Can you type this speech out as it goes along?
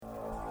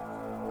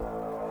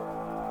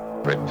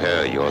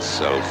Prepare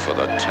yourself for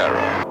the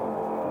terror.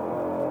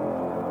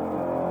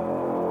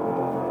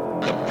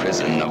 The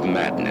prison of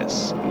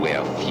madness,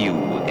 where few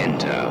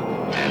enter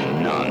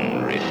and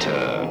none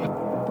return.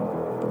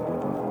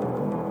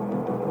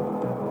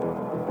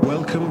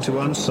 Welcome to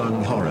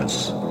Unsung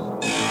Horrors.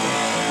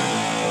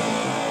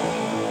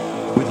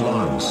 With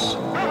Lance.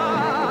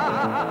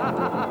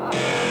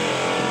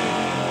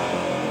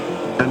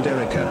 And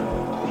Erica.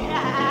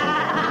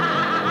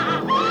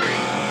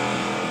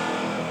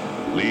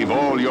 Leave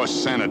all your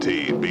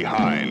sanity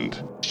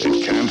behind.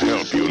 It can't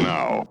help you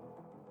now.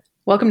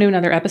 Welcome to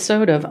another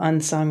episode of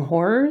Unsung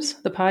Horrors,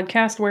 the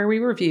podcast where we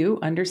review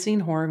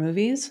underseen horror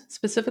movies,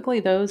 specifically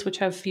those which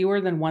have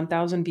fewer than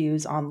 1,000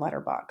 views on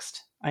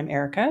Letterboxd. I'm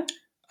Erica.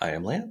 I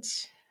am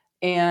Lance.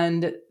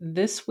 And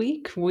this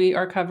week we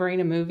are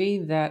covering a movie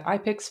that I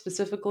picked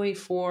specifically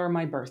for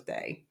my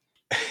birthday.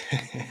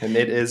 And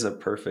it is a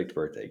perfect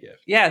birthday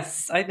gift.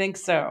 Yes, I think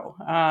so.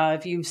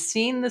 If you've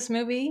seen this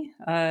movie,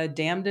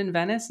 Damned in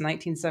Venice,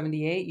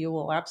 1978, you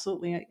will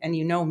absolutely, and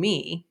you know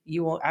me,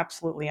 you will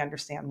absolutely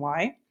understand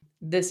why.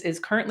 This is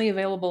currently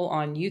available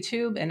on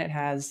YouTube, and it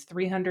has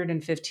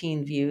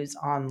 315 views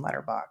on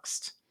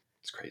Letterboxd.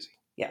 It's crazy.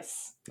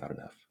 Yes. Not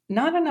enough.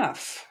 Not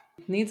enough.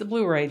 Needs a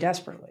Blu-ray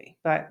desperately.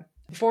 But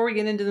before we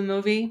get into the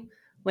movie,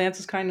 Lance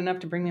was kind enough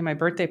to bring me my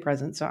birthday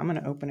present, so I'm going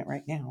to open it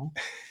right now.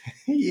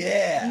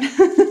 Yeah.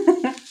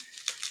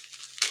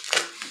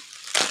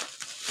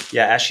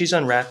 Yeah, as she's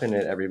unwrapping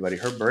it, everybody,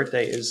 her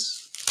birthday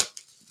is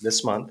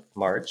this month,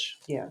 March.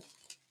 Yeah.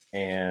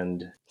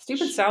 And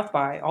stupid South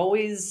by.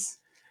 Always,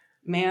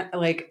 man,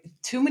 like,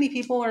 too many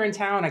people are in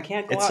town. I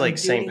can't go out. It's like and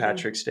do St. anything.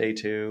 Patrick's Day,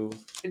 too.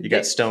 You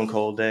got Stone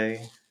Cold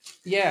Day.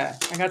 Yeah,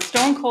 I got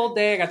Stone Cold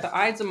Day. I got the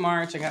Ides of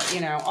March. I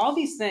got, all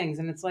these things.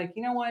 And it's like,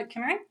 you know what?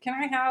 Can I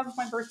have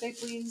my birthday,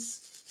 please?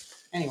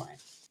 Anyway.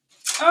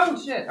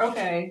 Oh, shit.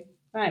 Okay.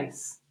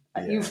 Nice.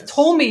 Yes. You've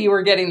told me you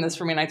were getting this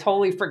for me, and I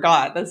totally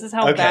forgot. This is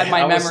how bad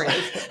my memory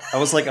is. I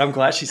was like, I'm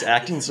glad she's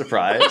acting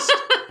surprised,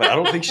 but I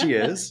don't think she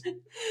is.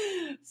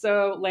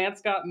 So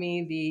Lance got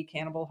me the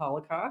Cannibal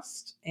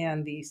Holocaust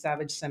and the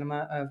Savage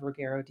Cinema of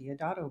Ruggero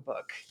Deodato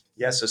book.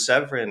 Yeah, so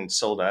Severin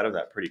sold out of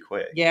that pretty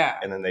quick. Yeah.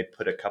 And then they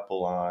put a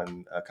couple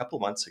on a couple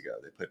months ago.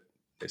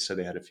 They said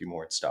they had a few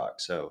more in stock.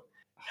 So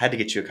I had to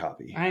get you a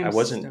copy. I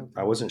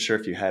wasn't sure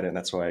if you had it, and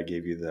that's why I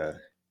gave you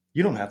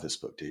you don't have this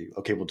book, do you?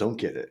 Okay, well, don't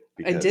get it.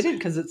 I didn't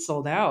because it's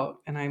sold out,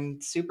 and I'm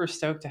super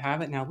stoked to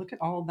have it now. Look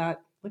at all that.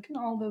 Look at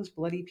all those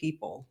bloody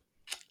people.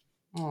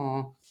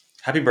 Aw.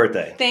 Happy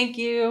birthday. Thank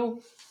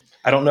you.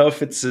 I don't know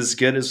if it's as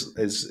good as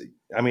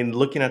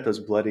looking at those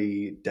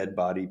bloody dead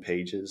body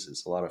pages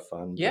is a lot of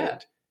fun. Yeah.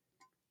 But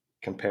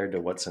compared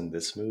to what's in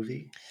this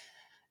movie,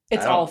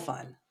 it's all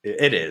fun.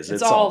 It is.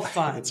 It's all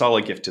fun. It's all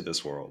a gift to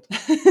this world.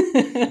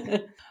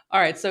 All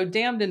right. So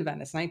Damned in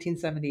Venice,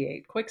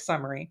 1978. Quick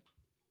summary.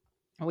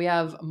 We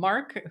have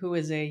Mark, who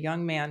is a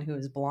young man who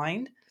is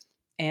blind,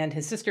 and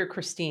his sister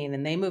Christine,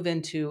 and they move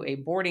into a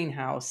boarding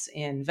house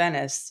in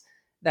Venice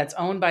that's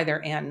owned by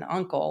their aunt and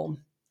uncle.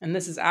 And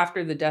this is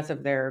after the death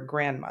of their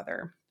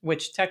grandmother,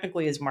 which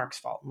technically is Mark's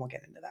fault, and we'll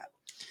get into that.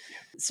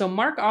 So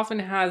Mark often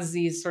has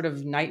these sort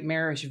of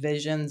nightmarish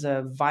visions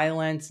of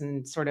violence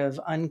and sort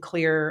of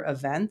unclear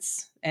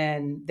events,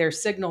 and they're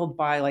signaled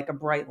by like a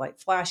bright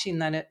light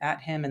flashing at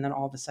him, and then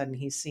all of a sudden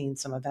he's seeing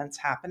some events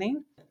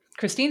happening.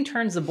 Christine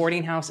turns the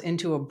boarding house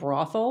into a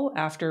brothel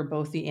after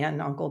both the aunt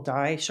and uncle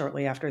die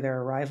shortly after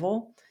their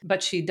arrival.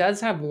 But she does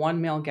have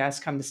one male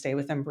guest come to stay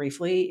with them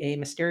briefly, a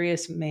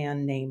mysterious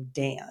man named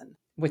Dan,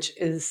 which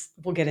is,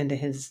 we'll get into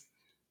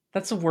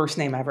that's the worst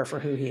name ever for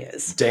who he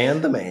is.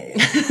 Dan the man.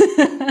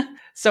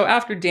 So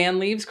after Dan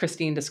leaves,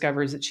 Christine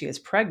discovers that she is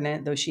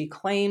pregnant, though she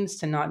claims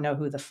to not know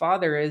who the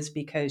father is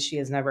because she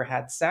has never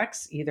had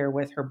sex, either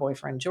with her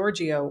boyfriend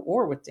Giorgio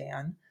or with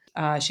Dan.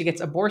 She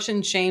gets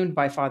abortion shamed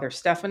by Father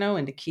Stefano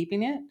into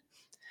keeping it.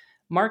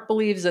 Mark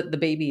believes that the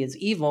baby is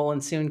evil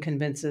and soon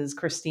convinces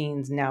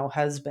Christine's now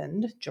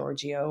husband,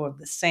 Giorgio, of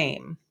the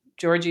same.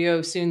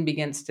 Giorgio soon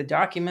begins to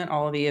document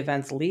all of the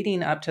events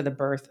leading up to the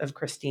birth of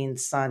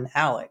Christine's son,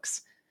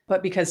 Alex.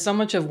 But because so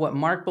much of what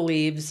Mark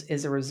believes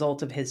is a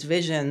result of his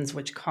visions,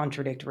 which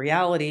contradict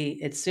reality,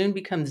 it soon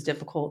becomes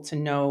difficult to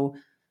know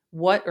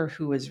what or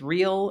who is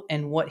real,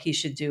 and what he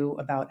should do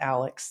about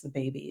Alex, the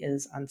baby,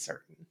 is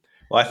uncertain.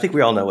 Well, I think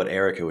we all know what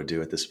Erica would do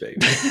with this baby.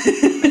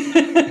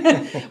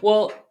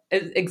 Well,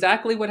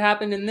 exactly what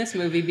happened in this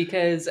movie,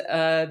 because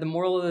the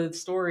moral of the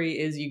story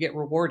is you get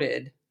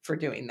rewarded for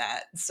doing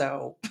that.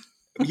 So,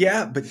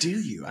 yeah, but do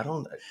you? I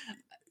don't.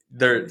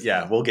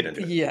 We'll get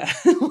into it. Yeah,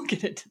 we'll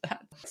get into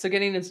that. So,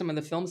 getting into some of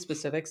the film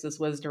specifics, this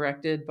was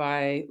directed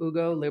by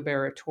Ugo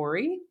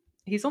Liberatori.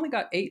 He's only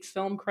got 8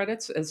 film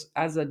credits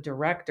as a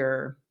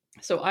director.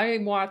 So, I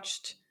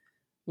watched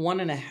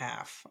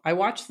 1.5. I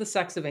watched The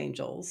Sex of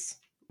Angels.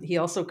 He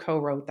also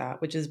co-wrote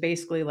that, which is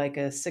basically like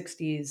a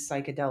 60s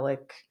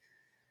psychedelic,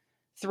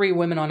 3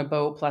 women on a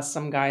boat plus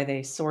some guy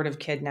they sort of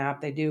kidnap.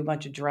 They do a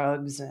bunch of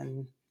drugs,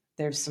 and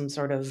there's some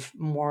sort of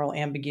moral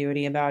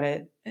ambiguity about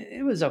it.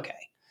 It was okay.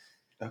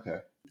 Okay.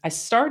 I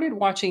started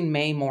watching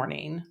May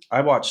Morning.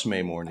 I watched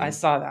May Morning. I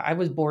saw that. I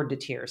was bored to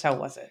tears. How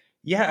was it?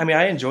 Yeah, I mean,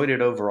 I enjoyed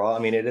it overall. I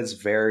mean,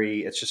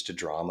 it's just a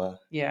drama.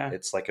 Yeah.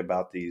 It's like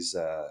about these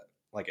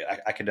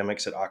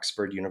academics at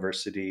Oxford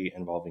University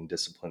involving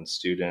disciplined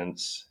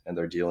students, and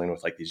they're dealing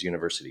with like these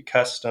university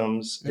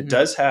customs. Mm-hmm. It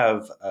does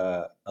have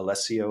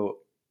Alessio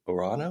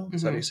Orano,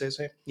 is that how you say his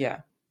name? Yeah.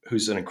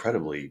 Who's an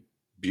incredibly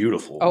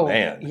beautiful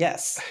man.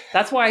 Yes.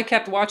 That's why I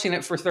kept watching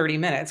it for 30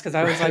 minutes, because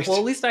I was like, well,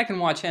 at least I can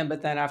watch him.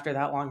 But then after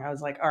that long, I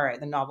was like, all right,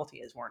 the novelty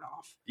is worn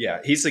off. Yeah,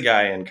 he's the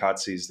guy in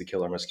Kotze's The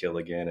Killer Must Kill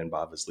Again and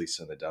Bob is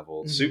Lisa and the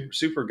Devil. Mm-hmm.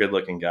 Super good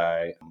looking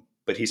guy,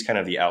 but he's kind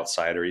of the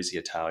outsider. He's the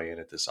Italian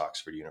at this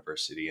Oxford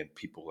University, and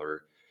people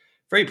are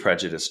very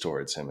prejudiced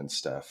towards him and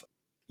stuff.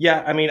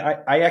 Yeah, I mean,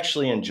 I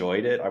actually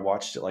enjoyed it. I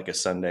watched it like a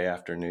Sunday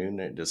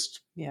afternoon.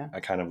 I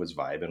kind of was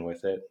vibing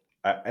with it.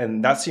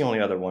 And that's the only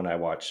other one I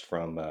watched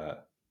from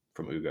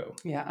Ugo.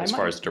 Yeah, as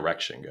far as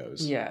direction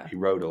goes. Yeah, he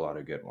wrote a lot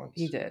of good ones.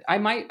 He did. I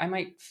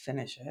might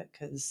finish it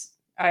because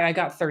I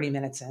got 30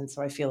 minutes in,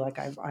 so I feel like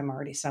I'm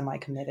already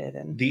semi-committed.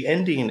 And the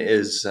ending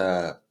is it's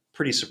a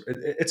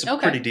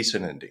pretty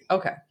decent ending.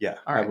 Okay. Yeah,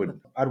 right.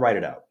 I'd write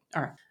it out.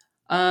 All right.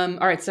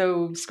 All right.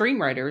 So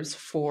screenwriters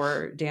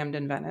for Damned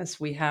in Venice,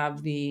 we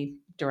have the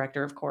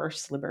director, of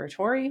course,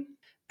 Liberatore.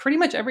 Pretty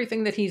much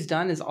everything that he's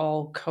done is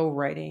all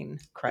co-writing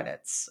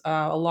credits.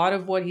 A lot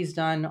of what he's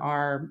done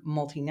are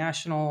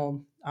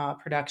multinational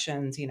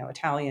productions,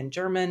 Italian,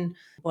 German,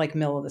 like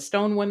Mill of the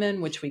Stone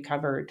Women, which we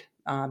covered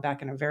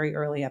back in a very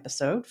early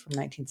episode from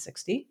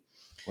 1960.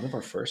 One of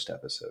our first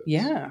episodes.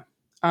 Yeah.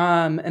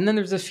 And then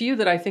there's a few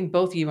that I think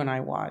both you and I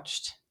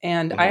watched.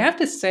 And I have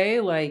to say,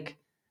 like,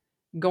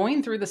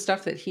 going through the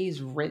stuff that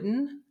he's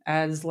written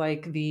as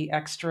like the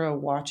extra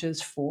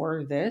watches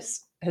for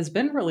this has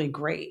been really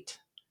great.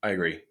 I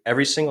agree.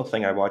 Every single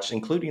thing I watched,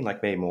 including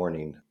like May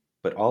Morning,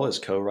 but all his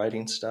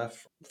co-writing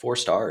stuff, 4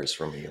 stars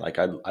for me. Like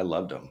I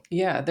loved them.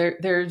 Yeah,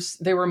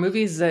 there were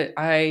movies that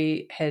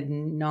I had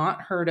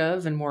not heard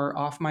of and were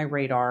off my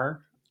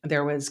radar.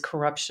 There was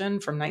Corruption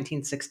from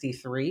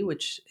 1963,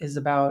 which is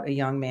about a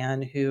young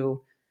man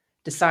who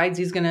decides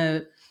he's going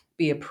to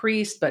be a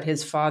priest, but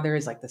his father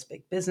is like this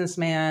big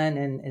businessman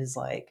and is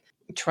like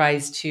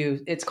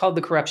it's called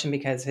The Corruption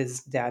because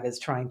his dad is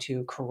trying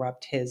to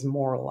corrupt his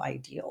moral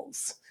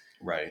ideals.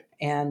 Right.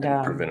 And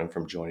prevent him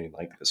from joining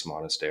like this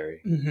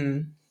monastery.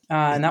 Mm-hmm.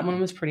 And that one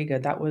was pretty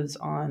good. That was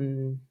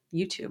on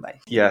YouTube, I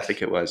think. Yeah, I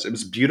think it was. It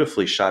was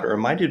beautifully shot. It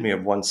reminded me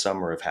of One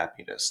Summer of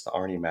Happiness, the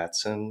Arnie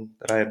Matson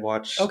that I had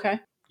watched. Okay.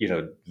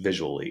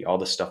 Visually, all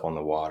the stuff on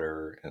the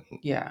water. And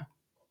yeah.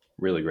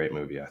 Really great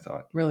movie, I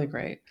thought. Really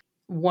great.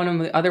 One of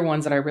the other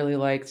ones that I really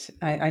liked,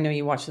 I know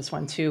you watched this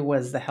one too,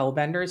 was The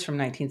Hellbenders from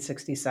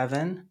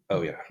 1967.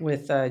 Oh, yeah.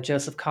 With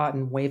Joseph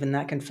Cotton waving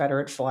that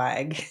Confederate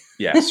flag.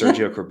 Yeah,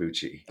 Sergio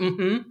Corbucci.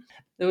 Mm-hmm.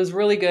 It was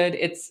really good.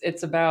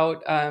 It's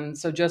about,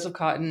 so Joseph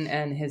Cotton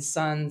and his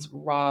sons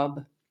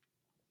rob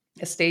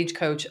a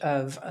stagecoach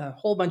of a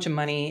whole bunch of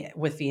money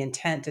with the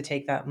intent to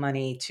take that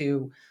money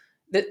to,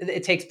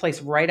 it takes place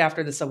right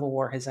after the Civil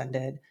War has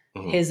ended.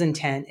 Mm-hmm. His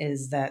intent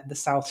is that the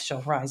South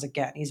shall rise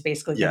again. He's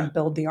basically going to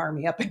build the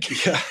army up again.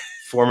 Yeah,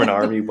 form an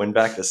army, win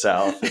back the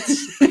South.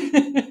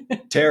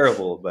 It's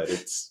terrible, but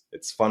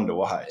it's fun to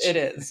watch. It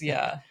is,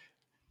 yeah.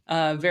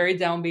 Very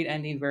downbeat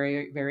ending,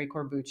 very, very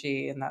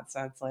Corbucci in that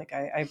sense. Like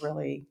I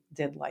really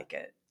did like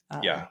it.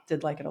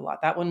 Did like it a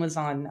lot. That one was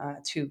on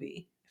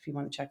Tubi, if you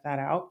want to check that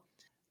out.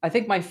 I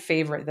think my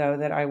favorite, though,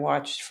 that I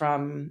watched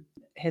from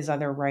his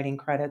other writing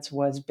credits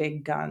was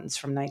Big Guns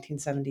from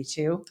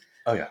 1972.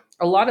 Oh, yeah.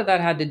 A lot of that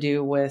had to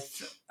do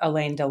with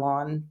Alain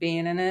Delon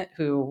being in it,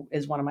 who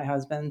is one of my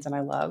husbands and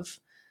I love.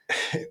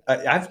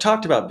 I've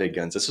talked about Big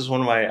Guns. This is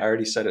I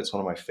already said it's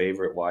one of my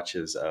favorite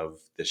watches of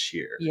this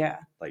year. Yeah.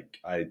 Like,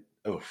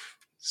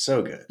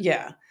 so good.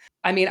 Yeah.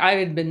 I mean, I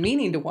had been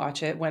meaning to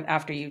watch it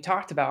after you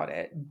talked about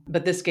it,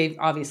 but this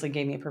obviously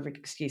gave me a perfect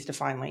excuse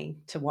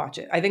to watch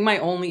it. I think my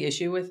only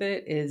issue with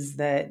it is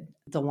that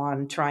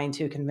Delon trying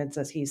to convince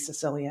us he's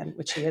Sicilian,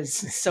 which he is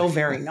so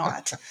very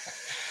not.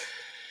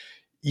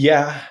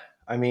 Yeah.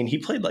 I mean, he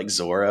played like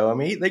Zorro. I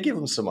mean, they give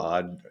him some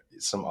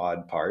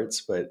odd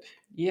parts, but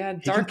yeah,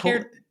 dark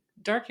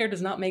hair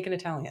does not make an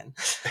Italian.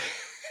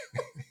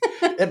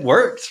 It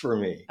worked for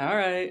me. All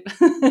right.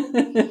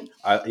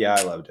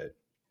 I loved it.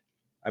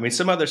 I mean,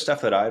 some other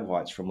stuff that I'd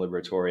watched from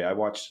Liberatore. I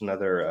watched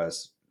another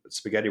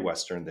spaghetti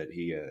western that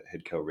he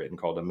had co-written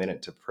called A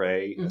Minute to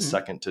Pray, A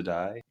Second to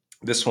Die.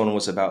 This one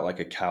was about like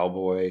a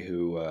cowboy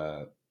who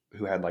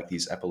had like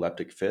these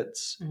epileptic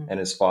fits, and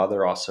his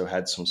father also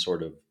had some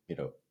sort of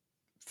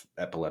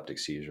epileptic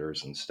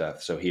seizures and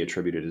stuff. So he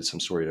attributed it to some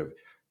sort of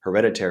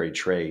hereditary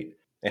trait,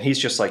 and he's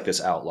just like this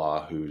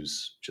outlaw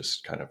who's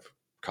just kind of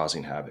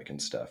causing havoc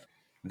and stuff.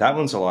 That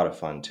one's a lot of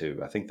fun too.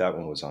 I think that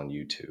one was on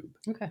YouTube.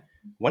 Okay.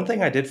 One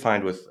thing I did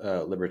find with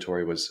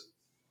Liberatore was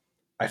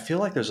I feel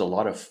like there's a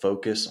lot of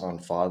focus on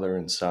father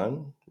and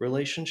son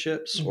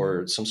relationships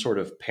or some sort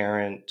of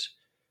parent,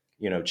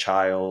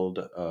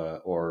 child,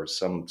 or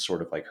some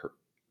sort of like her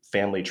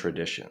family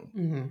tradition.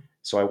 Mm-hmm.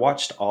 So I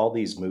watched all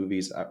these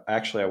movies.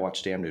 Actually, I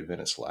watched Damned in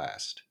Venice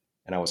last.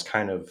 And I was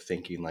kind of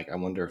thinking, like, I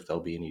wonder if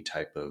there'll be any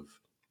type of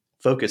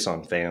focus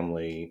on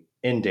family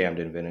in Damned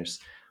in Venice,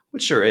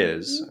 which sure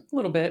is. A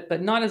little bit,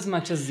 but not as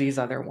much as these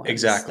other ones.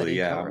 Exactly.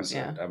 Yeah.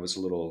 I was a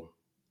little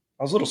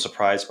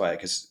surprised by it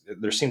because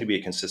there seemed to be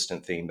a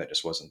consistent theme that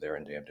just wasn't there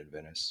in Damned in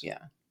Venice. Yeah.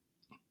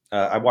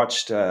 I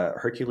watched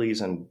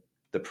Hercules and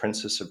the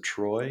Princess of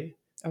Troy.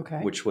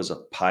 Okay. Which was a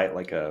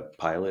pilot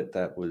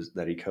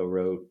that he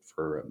co-wrote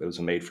for. It was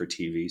a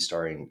made-for-TV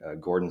starring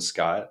Gordon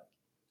Scott,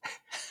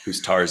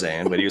 who's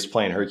Tarzan, but he was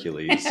playing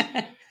Hercules.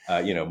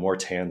 More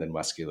tan than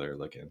muscular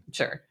looking.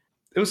 Sure.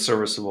 It was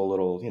serviceable,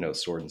 little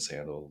sword and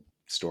sandal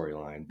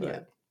storyline, but. Yeah.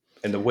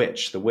 And the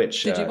witch.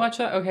 Did you watch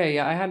that? Okay,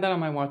 yeah, I had that on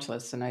my watch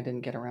list, and I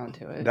didn't get around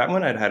to it. That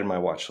one I'd had in my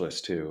watch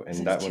list too,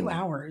 and that 2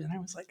 hours, and I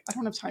was like, I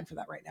don't have time for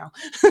that right now.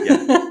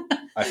 Yeah,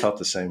 I felt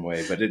the same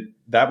way, but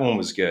that one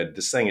was good.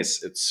 This thing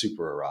it's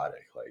super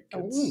erotic. Like,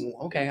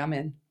 okay, I'm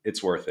in.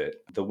 It's worth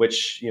it. The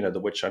witch, the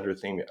witch under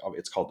thing.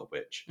 It's called The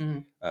Witch,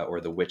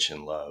 or The Witch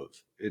in Love.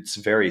 It's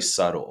very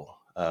subtle,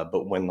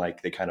 but when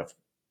like they kind of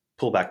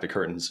pull back the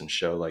curtains and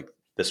show like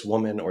this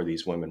woman or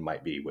these women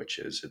might be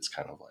witches, it's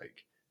kind of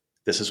like.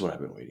 This is what I've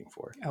been waiting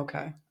for.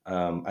 Okay.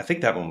 I think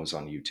that one was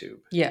on YouTube.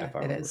 Yeah,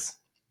 it is.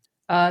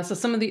 So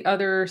some of the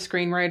other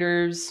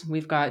screenwriters,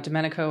 we've got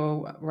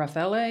Domenico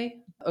Raffaele,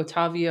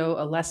 Ottavio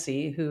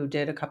Alessi, who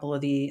did a couple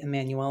of the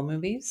Emmanuel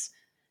movies,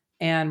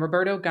 and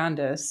Roberto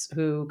Gandis,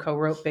 who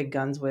co-wrote Big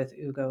Guns with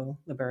Ugo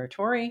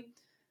Liberatore,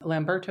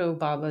 Lamberto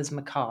Bava's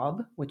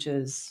Macabre, which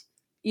is,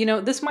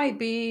 this might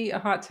be a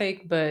hot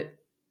take, but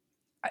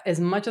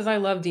as much as I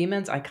love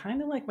Demons, I kind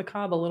of like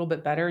Macabre a little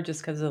bit better just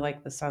because of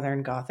like the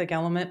Southern Gothic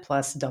element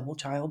plus double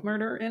child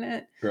murder in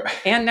it, right.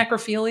 And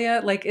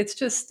necrophilia. Like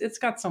it's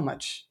got so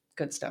much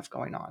good stuff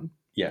going on.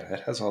 Yeah,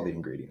 it has all the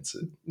ingredients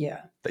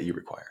that you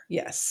require.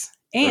 Yes.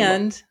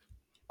 And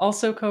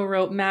also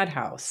co-wrote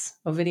Madhouse,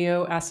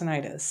 Ovidio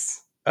Assanitis.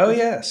 Oh,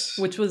 yes.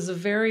 Which was the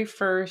very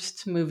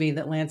first movie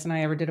that Lance and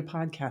I ever did a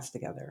podcast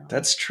together on.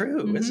 That's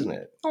true, isn't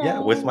it? Aww. Yeah,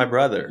 with my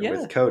brother,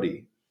 with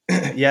Cody.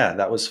 Yeah,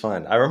 that was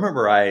fun. I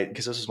remember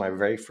because this was my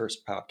very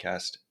first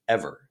podcast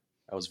ever.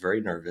 I was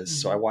very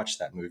nervous. So I watched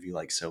that movie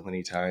like so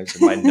many times.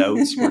 And my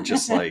notes were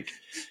just like,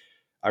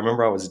 I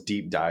remember I was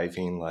deep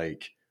diving,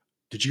 like,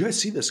 did you guys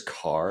see this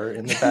car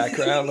in the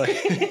background?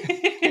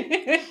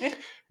 Like,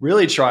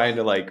 really trying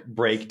to like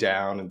break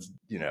down and,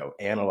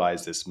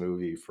 analyze this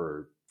movie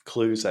for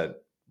clues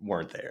that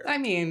weren't there. I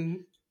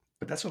mean,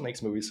 but that's what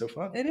makes movies so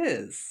fun. It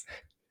is.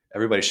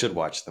 Everybody should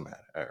watch the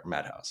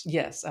Madhouse.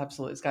 Yes,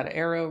 absolutely. It's got an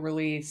Arrow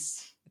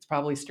release. It's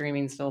probably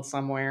streaming still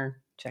somewhere.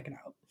 Check it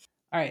out.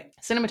 All right.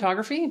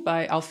 Cinematography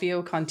by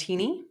Alfio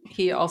Contini.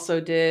 He also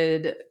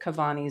did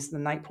Cavani's The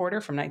Night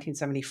Porter from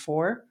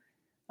 1974.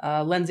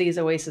 Lenzi's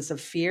Oasis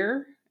of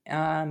Fear,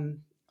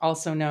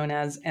 also known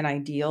as An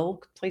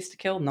Ideal Place to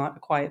Kill, not A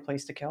Quiet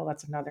Place to Kill.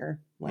 That's another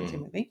Lenzi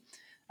movie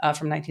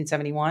from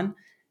 1971.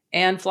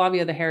 And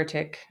Flavia the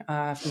Heretic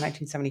from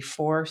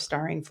 1974,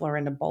 starring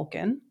Florinda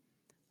Balkan.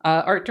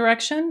 Art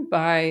direction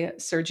by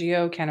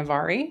Sergio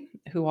Cannavaro,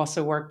 who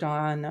also worked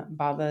on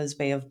Bava's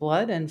Bay of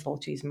Blood and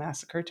Fulci's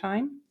Massacre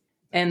Time.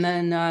 And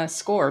then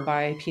score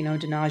by Pino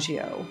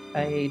Donaggio,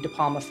 a De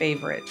Palma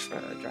favorite for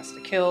Dress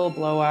to Kill,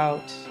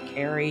 Blowout,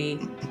 Carrie.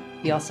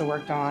 He also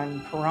worked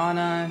on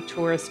Piranha,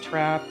 Tourist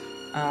Trap,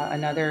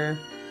 another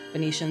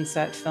Venetian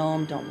set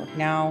film, Don't Look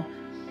Now,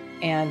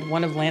 and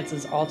one of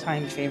Lance's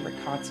all-time favorite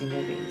Cozzi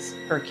movies,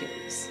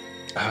 Hercules.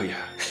 Oh,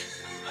 yeah.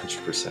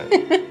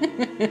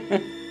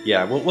 100%.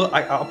 Yeah, well,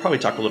 I'll probably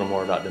talk a little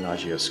more about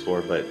Donaggio's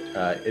score, but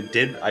I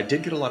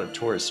did get a lot of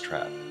Tourist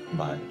Trap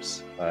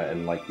vibes,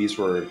 and like these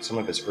were some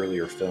of his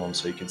earlier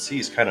films, so you can see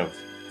he's kind of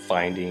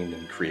finding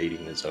and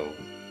creating his own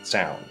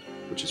sound,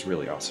 which is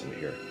really awesome to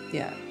hear.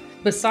 Yeah.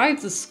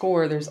 Besides the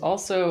score, there's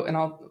also, and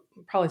I'll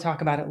probably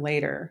talk about it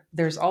later,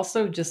 there's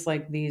also just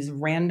like these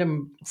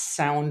random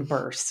sound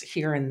bursts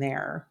here and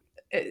there.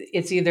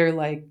 It's either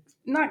like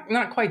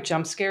not quite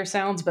jump scare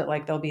sounds, but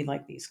like there'll be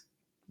like these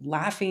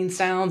laughing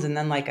sounds and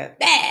then like a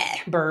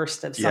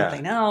burst of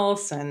something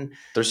else, and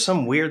there's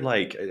some weird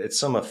like it's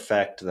some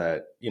effect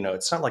that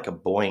it's not like a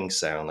boing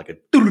sound, like a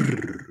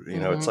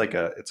it's like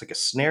a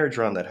snare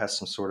drum that has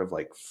some sort of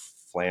like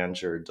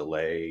flanger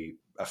delay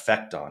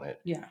effect on it.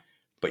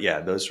 But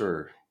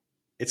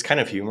it's kind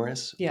of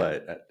humorous,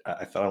 but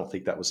I don't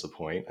think that was the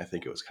point. I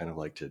think it was kind of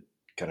like to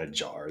kind of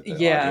jar the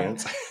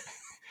audience.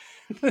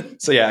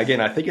 So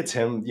again, I think it's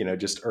him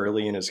just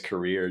early in his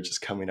career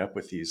just coming up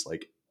with these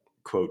like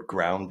quote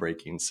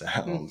groundbreaking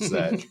sounds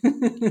that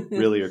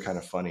really are kind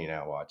of funny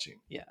now watching.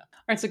 Yeah.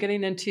 All right. So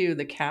getting into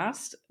the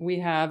cast, we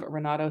have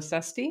Renato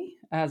Sesti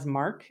as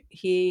Mark.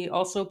 He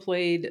also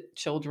played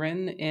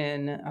children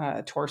in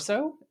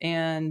Torso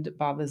and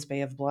Bava's Bay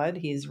of Blood.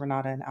 He's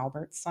Renata and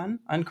Albert's son,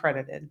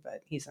 uncredited,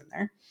 but he's in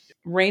there.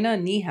 Reina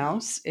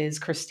Niehaus is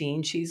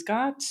Christine. She's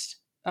got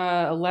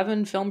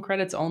 11 film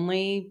credits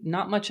only,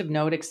 not much of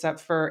note except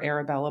for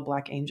Arabella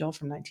Black Angel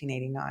from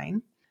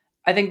 1989.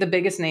 I think the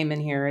biggest name in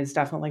here is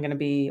definitely going to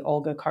be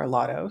Olga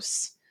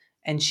Carlatos,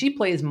 and she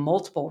plays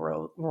multiple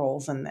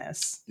roles in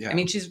this. Yeah. I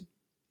mean, she's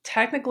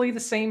technically the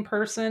same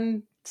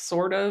person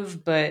sort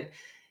of, but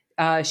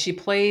she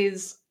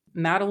plays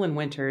Madeline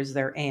Winters,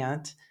 their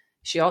aunt.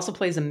 She also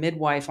plays a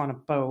midwife on a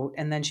boat,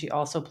 and then she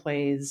also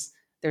plays.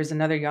 There's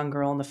another young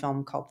girl in the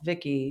film called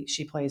Vicky.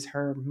 She plays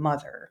her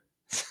mother.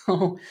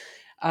 So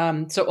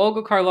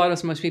Olga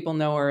Carlotos, most people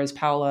know her as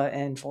Paola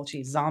in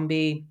Fulci's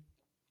Zombie.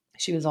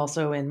 She was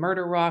also in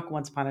Murder Rock,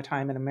 Once Upon a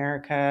Time in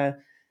America,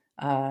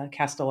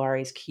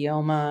 Castellari's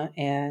Keoma,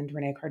 and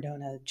Rene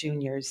Cardona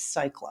Jr.'s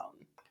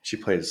Cyclone. She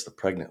plays the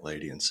pregnant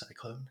lady in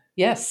Cyclone.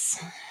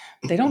 Yes.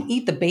 They don't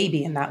eat the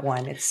baby in that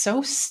one. It's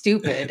so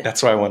stupid.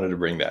 That's why I wanted to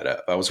bring that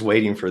up. I was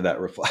waiting for that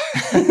reply.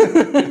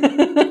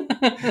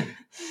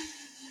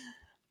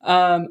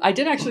 I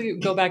did actually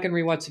go back and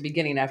rewatch the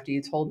beginning after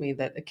you told me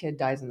that a kid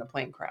dies in the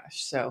plane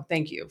crash. So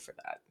thank you for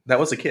that. That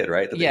was a kid,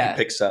 right? That Yeah. he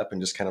picks up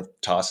and just kind of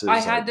tosses. I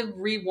had to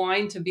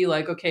rewind to be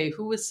like, okay,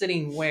 who was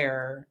sitting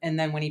where? And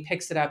then when he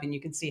picks it up and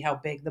you can see how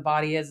big the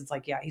body is, it's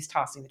like, yeah, he's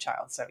tossing the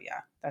child. So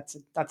yeah, that's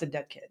a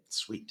dead kid.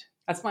 Sweet.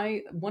 That's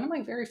one of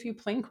my very few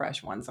plane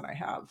crash ones that I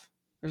have.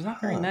 There's not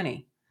very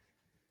many.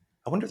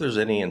 I wonder if there's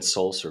any in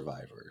Soul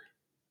Survivor.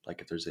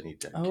 Like if there's any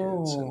dead kids.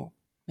 Oh,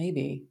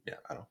 maybe. Yeah,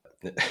 I don't.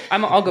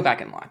 I'll go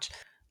back and watch.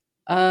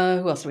 Who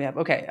else do we have?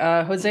 Okay.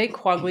 Jose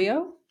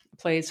Quaglio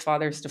plays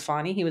Father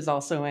Stefani. He was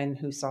also in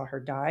Who Saw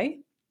Her Die. I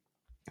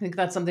think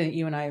that's something that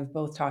you and I have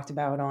both talked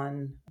about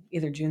on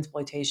either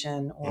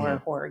Junesploitation or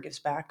Horror Gives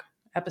Back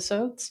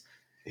episodes.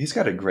 He's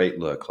got a great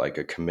look, like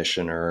a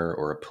commissioner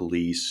or a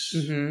police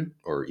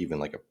or even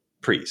like a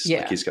priest. Yeah.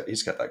 Like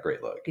he's got that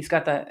great look. He's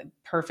got that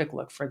perfect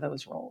look for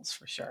those roles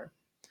for sure.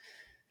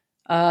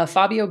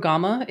 Fabio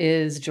Gama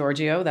is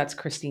Giorgio. That's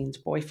Christine's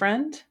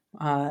boyfriend.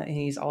 And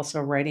he's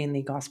also writing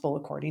the Gospel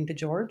According to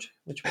George,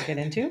 which we'll get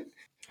into.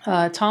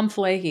 Tom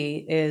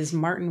Flaherty is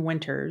Martin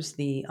Winters,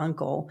 the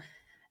uncle.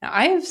 Now,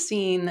 I have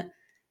seen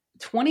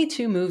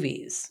 22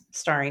 movies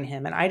starring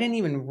him, and I didn't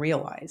even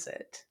realize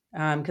it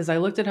because I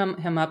looked at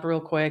him up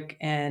real quick,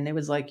 and it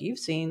was like, you've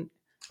seen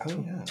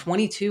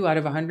 22 out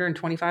of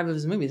 125 of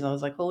his movies. I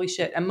was like, holy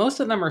shit. And most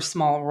of them are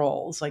small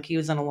roles. Like he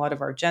was in a lot of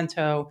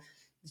Argento,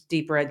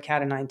 Deep Red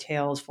Cat o' Nine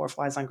Tails, Four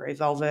Flies on Grey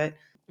Velvet.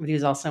 But he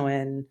was also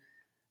in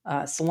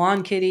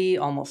Salon Kitty,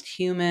 Almost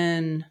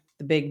Human,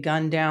 The Big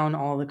Gun Down,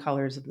 All the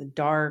Colors of the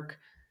Dark.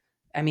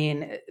 I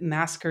mean,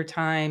 Massacre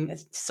Time.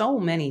 It's so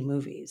many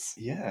movies.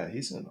 Yeah,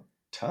 he's in a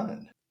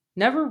ton.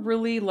 Never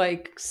really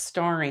like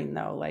starring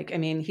though. Like, I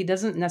mean, he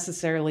doesn't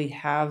necessarily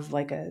have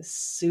like a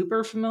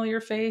super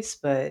familiar face,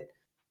 but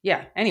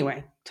yeah.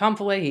 Anyway, Tom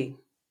Flaherty,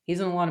 he's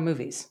in a lot of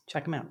movies.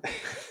 Check him out.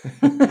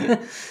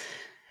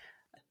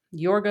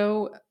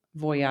 Yorgo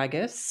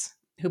Voyagus,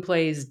 who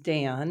plays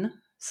Dan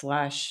 /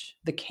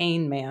 the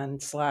Cane Man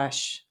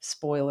 /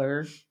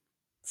 spoiler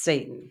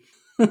Satan.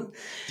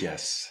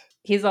 Yes.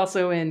 He's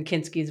also in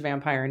Kinski's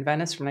Vampire in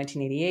Venice from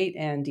 1988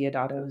 and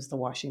Deodato's The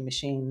Washing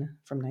Machine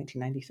from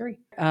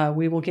 1993.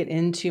 We will get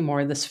into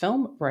more of this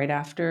film right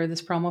after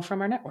this promo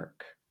from our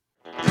network.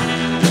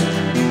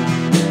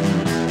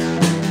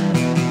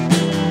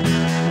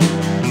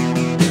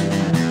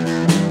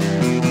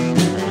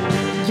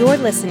 You're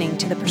listening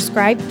to the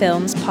Prescribed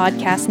Films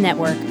Podcast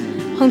Network,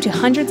 home to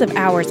hundreds of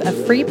hours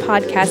of free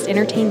podcast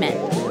entertainment.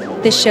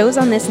 The shows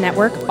on this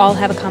network all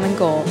have a common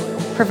goal: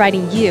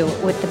 providing you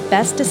with the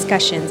best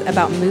discussions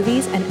about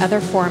movies and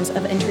other forms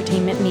of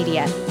entertainment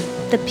media.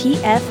 The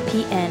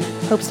PFPN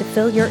hopes to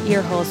fill your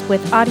earholes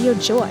with audio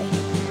joy.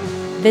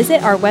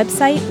 Visit our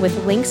website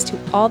with links to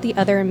all the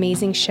other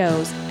amazing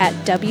shows at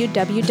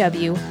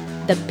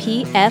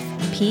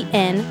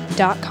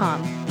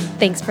www.thepfpn.com.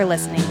 Thanks for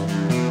listening.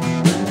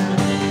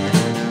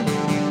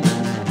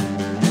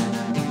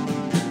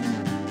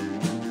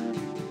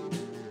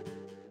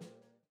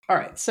 All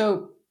right,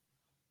 so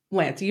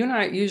Lance, you and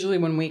I usually,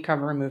 when we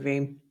cover a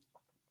movie,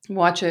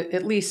 watch it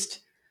at least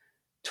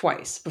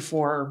twice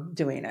before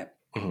doing it.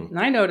 And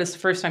I noticed the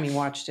first time you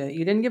watched it,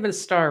 you didn't give it a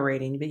star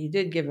rating, but you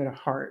did give it a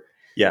heart.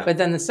 Yeah. But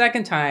then the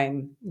second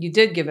time, you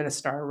did give it a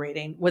star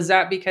rating. Was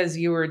that because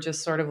you were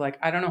just sort of like,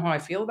 I don't know how I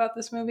feel about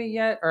this movie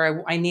yet,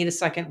 or I need a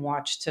second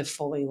watch to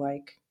fully feel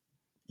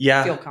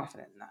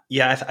confident in that?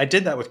 Yeah, I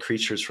did that with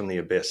Creatures from the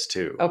Abyss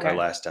too, our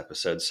last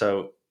episode.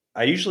 So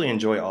I usually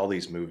enjoy all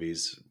these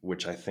movies,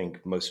 which I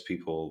think most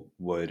people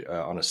would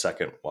on a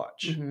second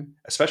watch,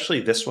 especially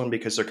this one,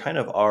 because there kind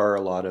of are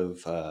a lot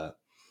of,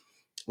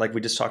 like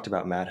we just talked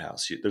about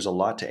Madhouse. There's a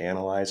lot to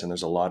analyze and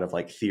there's a lot of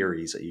like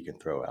theories that you can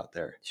throw out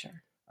there. Sure.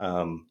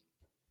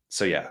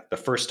 So yeah, the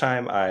first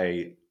time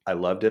I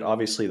loved it.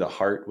 Obviously the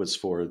heart was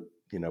for,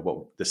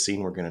 what the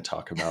scene we're going to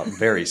talk about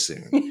very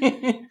soon.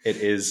 It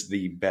is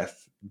the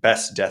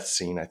best death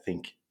scene, I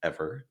think,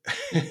 ever.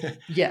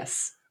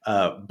 Yes.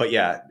 But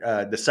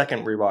yeah, the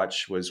second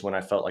rewatch was when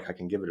I felt like I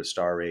can give it a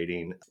star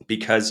rating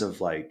because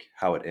of like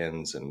how it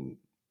ends, and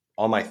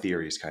all my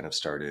theories kind of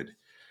started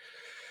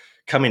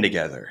coming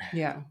together.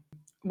 Yeah.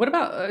 What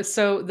about,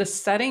 so the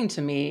setting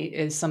to me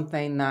is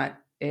something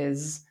that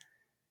is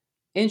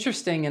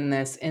interesting in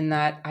this, in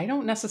that I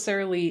don't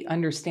necessarily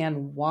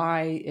understand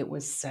why it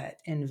was set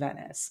in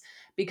Venice.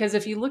 Because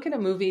if you look at a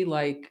movie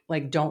like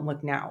Don't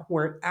Look Now,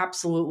 where it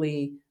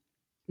absolutely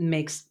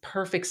makes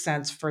perfect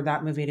sense for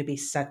that movie to be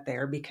set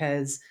there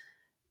because,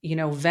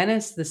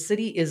 Venice, the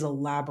city is a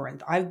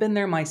labyrinth. I've been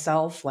there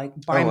myself,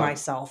 like by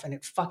myself, and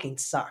it fucking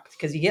sucked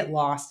because you get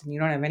lost and you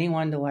don't have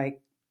anyone to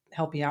like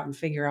help you out and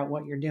figure out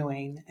what you're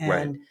doing.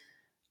 And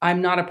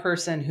I'm not a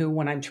person who,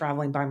 when I'm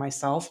traveling by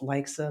myself,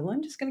 likes,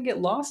 I'm just going to get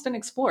lost and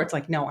explore. It's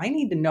like, no, I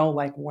need to know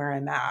like where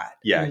I'm at.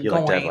 Yeah. You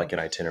like to have like an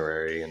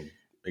itinerary and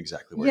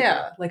exactly where you're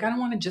at. Like I don't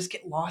want to just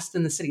get lost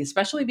in the city,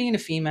 especially being a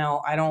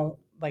female. I don't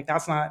like,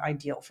 that's not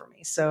ideal for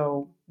me.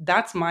 So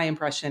that's my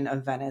impression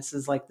of Venice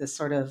is like this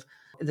sort of,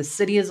 the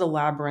city is a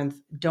labyrinth.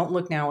 Don't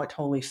look now. It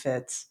totally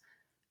fits.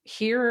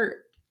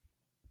 Here,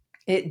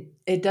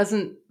 it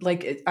doesn't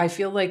like it, I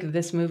feel like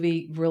this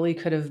movie really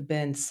could have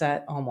been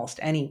set almost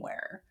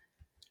anywhere.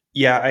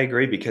 Yeah, I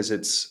agree because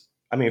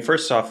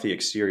first off, the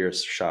exterior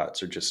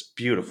shots are just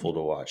beautiful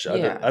to watch.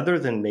 Other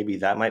than maybe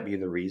that might be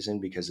the reason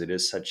because it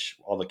is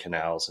all the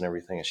canals and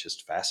everything. It's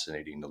just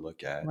fascinating to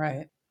look at.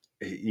 Right.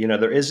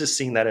 There is a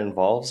scene that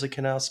involves a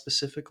canal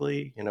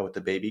specifically, with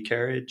the baby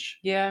carriage.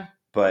 Yeah.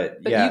 But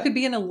you could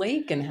be in a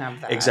lake and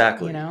have that.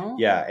 Exactly.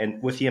 Yeah.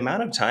 And with the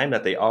amount of time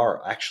that they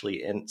are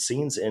actually in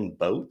scenes in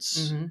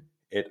boats,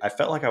 I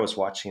felt like I was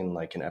watching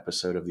like an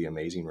episode of The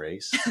Amazing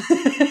Race.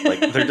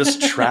 Like they're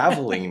just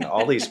traveling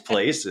all these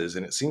places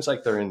and it seems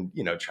like they're in,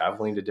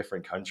 traveling to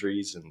different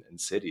countries and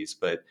cities.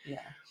 But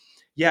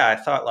yeah, I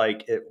thought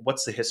like,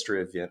 what's the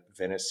history of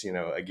Venice?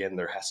 Again,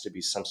 there has to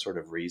be some sort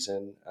of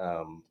reason.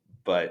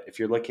 But if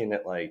you're looking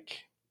at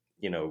like,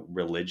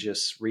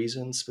 religious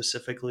reasons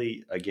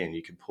specifically, again,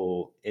 you could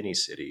pull any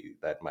city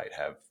that might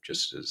have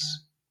just as...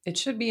 It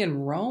should be in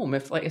Rome,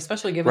 if like,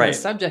 especially given the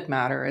subject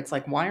matter. It's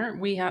like,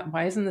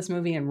 why isn't this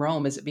movie in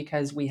Rome? Is it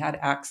because we had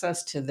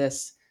access to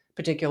this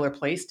particular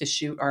place to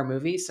shoot our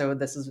movie? So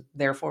this is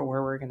therefore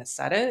where we're going to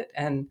set it.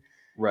 And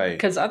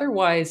because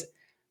otherwise,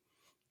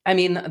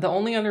 the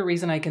only other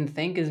reason I can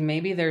think is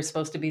maybe there's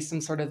supposed to be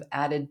some sort of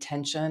added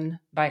tension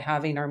by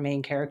having our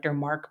main character,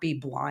 Mark, be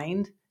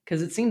blind.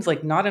 Because it seems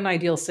like not an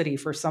ideal city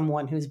for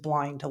someone who's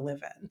blind to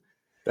live in.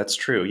 That's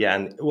true. Yeah.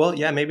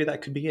 And maybe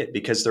that could be it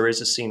because there is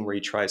a scene where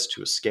he tries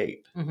to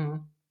escape. Mm-hmm.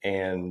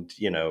 And,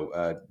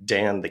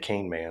 Dan, the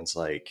cane man's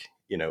like,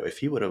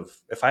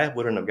 if I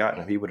wouldn't have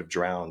gotten him, he would have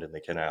drowned in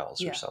the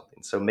canals or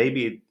something. So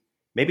maybe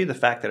the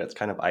fact that it's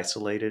kind of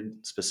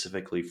isolated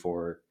specifically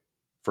for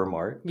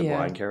Mark, the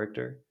blind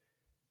character,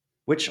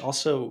 which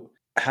also,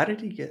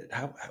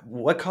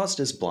 what caused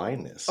his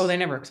blindness? Oh, they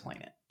never explain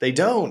it. They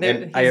don't.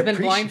 He's been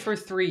blind for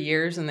 3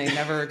 years and they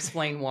never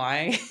explain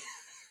why.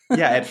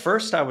 Yeah. At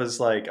first I was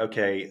like,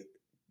 okay,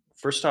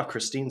 first off,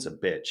 Christine's a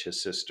bitch,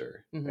 his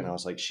sister. Mm-hmm. And I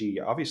was like, she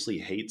obviously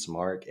hates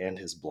Mark and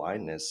his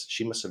blindness.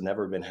 She must have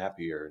never been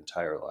happy her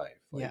entire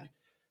life.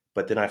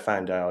 But then I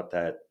find out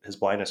that his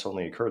blindness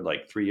only occurred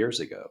like 3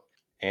 years ago.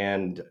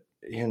 And,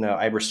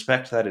 I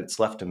respect that it's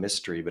left a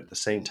mystery, but at the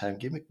same time,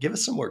 give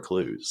us some more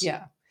clues.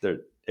 Yeah.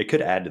 It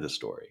could add to the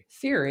story.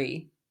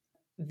 Theory.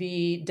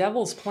 The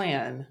devil's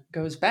plan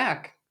goes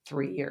back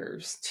 3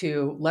 years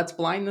to let's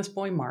blind this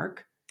boy,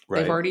 Mark.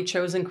 Right. They've already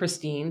chosen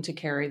Christine to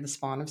carry the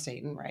spawn of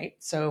Satan, right?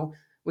 So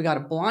we got to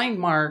blind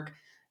Mark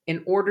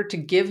in order to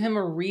give him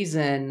a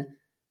reason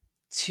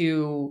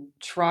to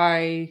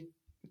try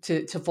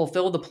to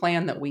fulfill the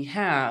plan that we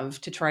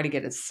have to try to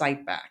get his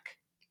sight back.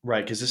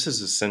 Right, because this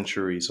is a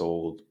centuries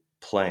old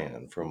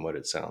plan from what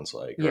it sounds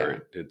like. Yeah.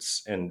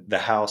 And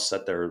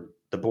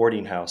the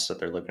boarding house that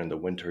they're living in, the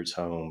Winter's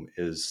home,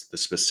 is the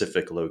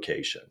specific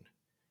location.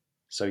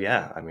 So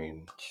yeah,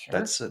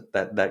 sure.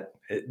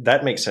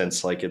 That makes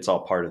sense. Like it's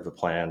all part of the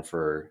plan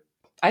for.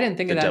 I didn't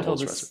think of that until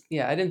this.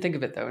 Yeah, I didn't think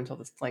of it though until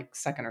this like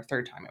second or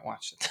third time I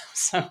watched it.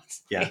 So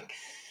yeah,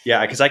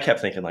 because I kept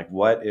thinking like,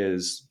 what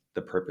is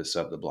the purpose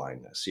of the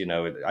blindness?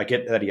 I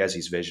get that he has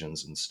these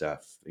visions and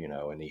stuff,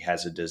 and he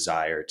has a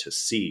desire to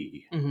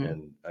see,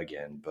 and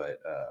again,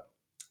 but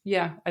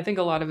yeah, I think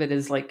a lot of it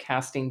is like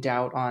casting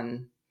doubt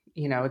on.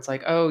 It's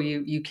like, oh,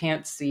 you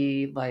can't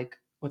see like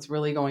what's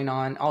really going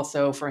on.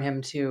 Also for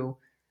him to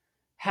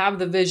have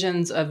the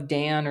visions of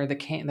Dan or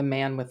the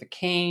man with the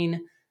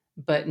cane,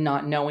 but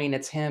not knowing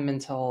it's him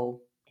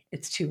until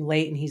it's too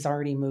late and he's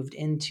already moved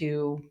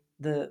into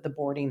the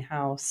boarding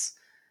house.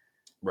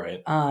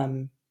 Right.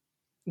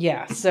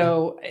 Yeah.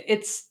 So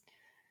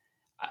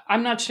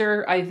I'm not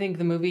sure. I think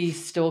the movie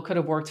still could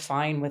have worked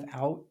fine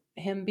without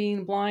him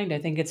being blind. I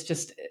think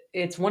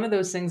it's one of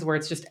those things where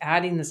it's just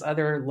adding this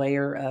other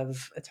layer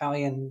of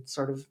Italian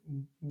sort of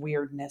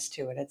weirdness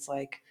to it. It's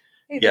like,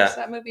 hey, there's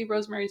that movie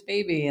Rosemary's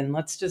Baby, and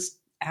let's just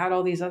add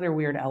all these other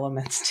weird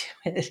elements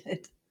to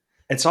it.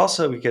 It's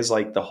also because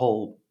like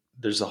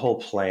there's a whole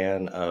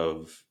plan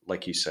of,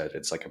 like you said,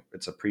 it's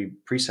a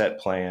preset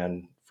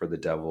plan for the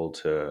devil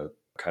to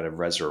kind of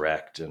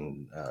resurrect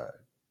and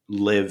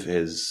live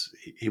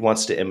he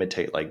wants to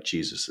imitate like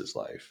Jesus's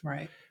life.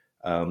 Right.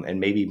 And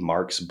maybe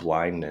Mark's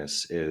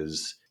blindness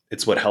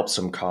it's what helps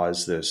him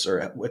cause this,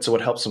 or it's what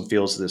helps him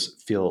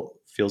feel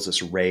feels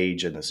this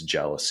rage and this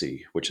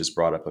jealousy, which is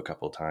brought up a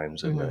couple of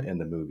times in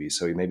the movie.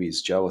 So maybe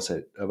he's jealous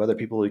of other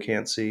people he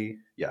can't see.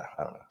 Yeah,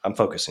 I don't know. I'm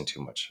focusing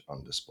too much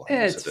on this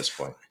blindness at this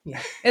point.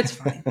 Yeah, it's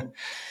fine.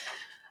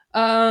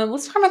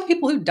 Let's talk about the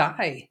people who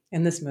die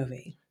in this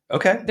movie.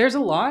 Okay. There's a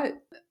lot,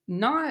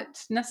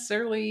 not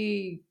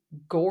necessarily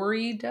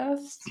gory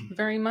deaths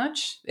very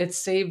much. It's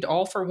saved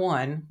all for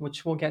one,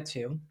 which we'll get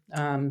to.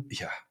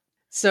 Yeah.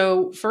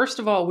 So first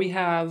of all, we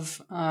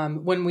have,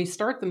 when we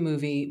start the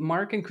movie,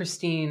 Mark and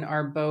Christine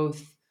are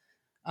both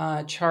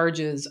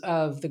charges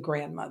of the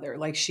grandmother.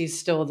 Like she's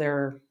still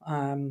their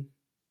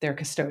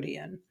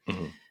custodian.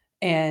 Mm-hmm.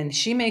 And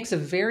she makes a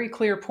very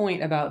clear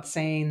point about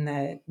saying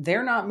that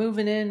they're not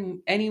moving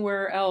in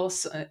anywhere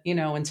else,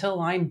 until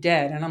I'm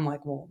dead. And I'm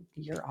like, well,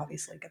 you're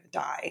obviously going to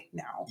die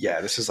now.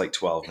 Yeah, this is like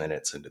 12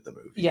 minutes into the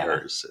movie. Yeah.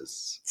 Hers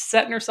is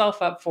setting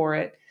herself up for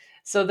it.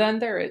 So then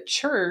they're at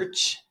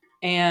church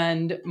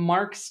and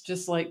Mark's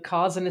just like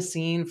causing a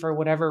scene for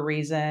whatever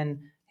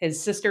reason. His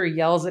sister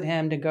yells at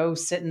him to go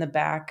sit in the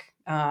back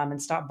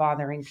and stop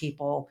bothering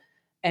people.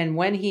 And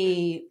when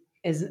he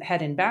is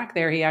heading back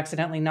there, he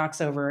accidentally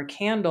knocks over a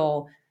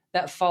candle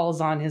that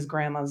falls on his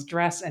grandma's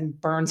dress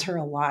and burns her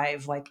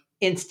alive, like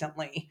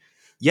instantly.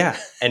 Yeah.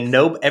 And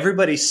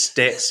everybody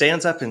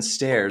stands up and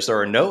stares. There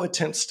are no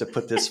attempts to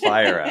put this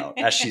fire out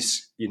as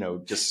she's,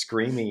 just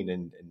screaming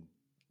in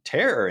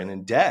terror and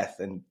in death.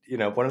 And,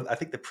 I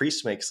think the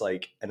priest makes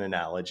like an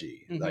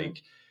analogy, mm-hmm.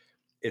 like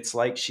it's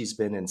like she's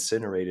been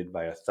incinerated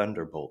by a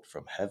thunderbolt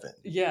from heaven.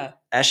 Yeah.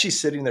 As she's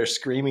sitting there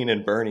screaming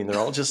and burning, they're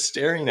all just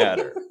staring at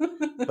her.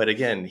 But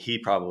again, he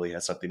probably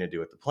has something to do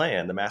with the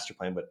plan, the master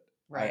plan. But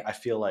right. I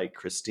feel like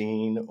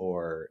Christine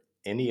or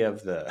any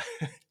of the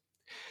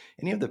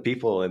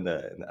people at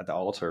the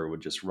altar would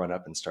just run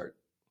up and start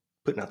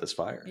putting out this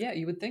fire. Yeah,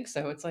 you would think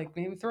so. It's like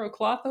maybe throw a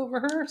cloth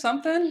over her or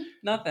something.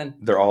 Nothing.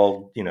 They're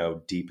all,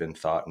 deep in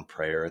thought and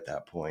prayer at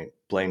that point.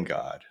 Blame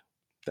God.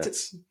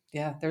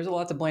 There's a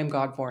lot to blame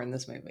God for in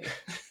this movie.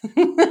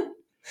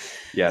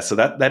 Yeah, so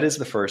that is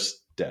the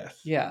first death.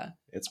 Yeah.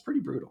 It's pretty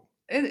brutal.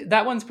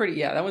 That one's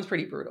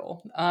pretty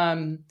brutal.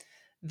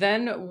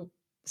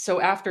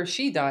 So after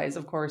she dies,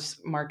 of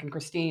course, Mark and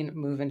Christine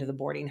move into the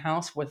boarding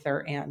house with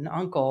their aunt and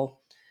uncle.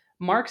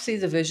 Mark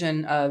sees a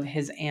vision of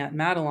his Aunt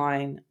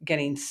Madeline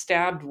getting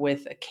stabbed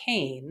with a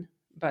cane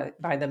by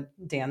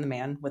Dan, the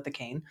man with the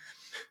cane,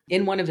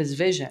 in one of his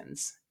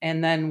visions.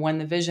 And then when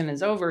the vision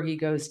is over, he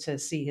goes to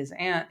see his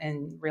aunt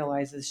and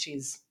realizes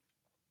she's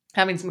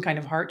having some kind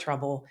of heart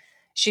trouble.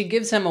 She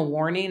gives him a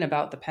warning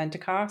about the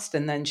Pentecost,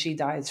 and then she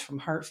dies from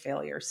heart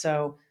failure.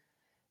 So,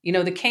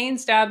 the cane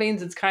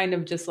stabbings, it's kind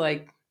of just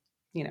like,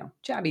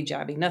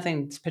 jabby,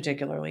 nothing's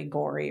particularly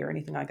gory or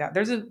anything like that.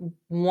 There's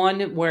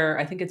one where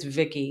I think it's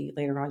Vicky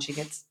later on, she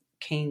gets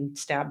cane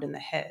stabbed in the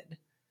head.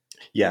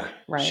 Yeah,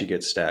 right. She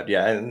gets stabbed.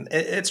 Yeah, and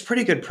it's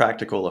pretty good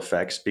practical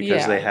effects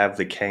because they have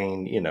the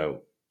cane,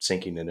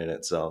 sinking in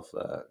itself.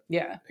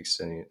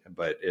 Extending,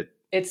 but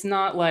it's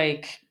not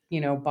like,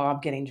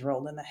 Bob getting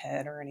drilled in the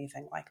head or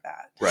anything like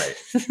that. Right.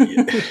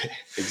 Yeah,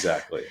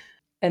 exactly.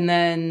 And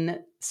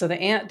then, so the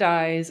aunt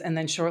dies, and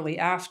then shortly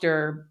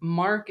after,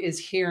 Mark is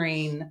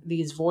hearing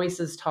these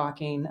voices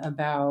talking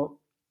about,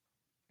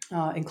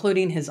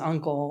 including his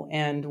uncle,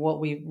 and what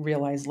we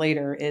realize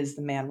later is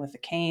the man with the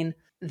cane,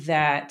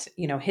 that,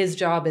 his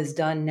job is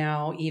done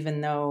now,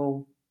 even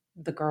though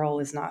the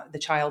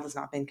child has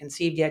not been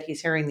conceived yet.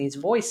 He's hearing these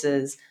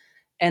voices,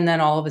 and then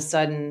all of a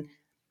sudden,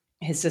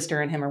 his sister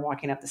and him are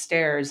walking up the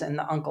stairs, and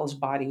the uncle's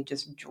body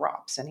just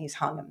drops, and he's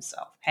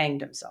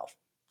hanged himself.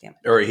 Damn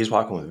it. Or he's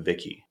walking with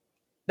Vicky.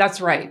 That's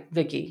right.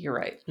 Vicky, you're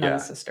right. Not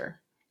his sister.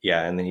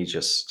 Yeah. And then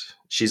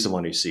she's the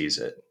one who sees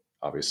it,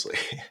 obviously,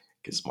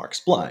 because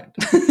Mark's blind.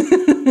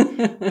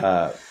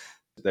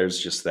 There's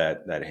just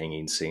that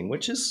hanging scene,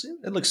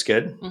 it looks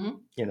good.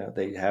 Mm-hmm.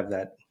 They have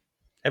that.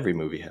 Every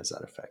movie has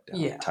that effect.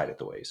 Tied at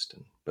the waist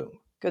and boom.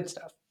 Good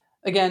stuff.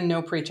 Again,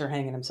 no preacher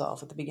hanging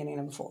himself at the beginning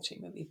of a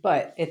Fulci movie,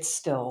 but it's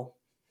still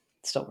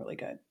really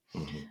good.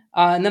 Mm-hmm.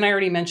 And then I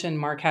already mentioned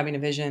Mark having a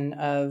vision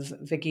of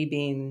Vicky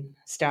being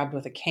stabbed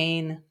with a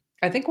cane.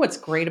 I think what's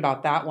great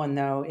about that one,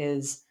 though,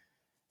 is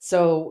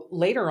so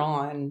later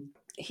on,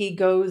 he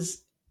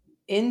goes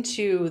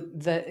into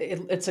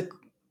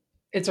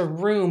it's a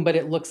room, but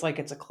it looks like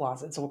it's a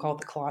closet. So we'll call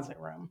it the closet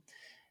room.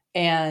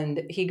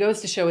 And he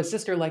goes to show his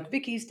sister, like,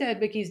 Vicky's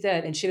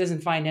dead. And she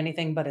doesn't find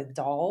anything but a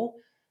doll.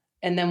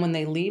 And then when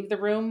they leave the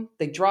room,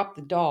 they drop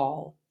the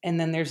doll. And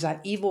then there's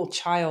that evil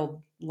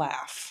child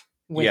laugh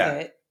with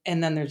it.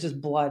 And then there's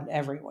just blood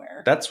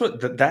everywhere. That's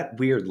what that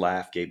weird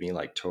laugh gave me,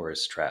 like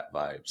tourist trap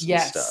vibes.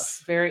 Yes, and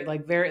stuff. very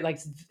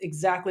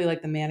exactly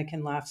like the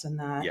mannequin laughs in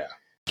that. Yeah.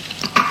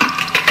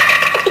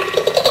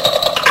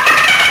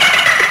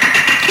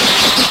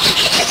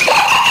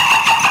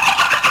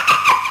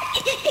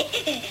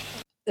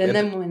 And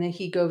then when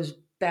he goes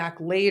back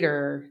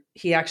later,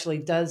 he actually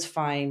does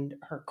find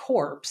her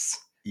corpse.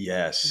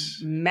 Yes.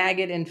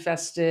 Maggot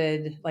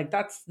infested. Like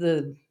that's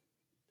the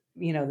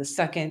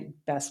second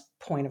best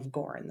point of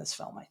gore in this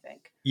film, I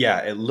think. Yeah,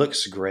 it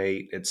looks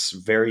great. It's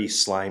very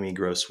slimy,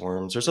 gross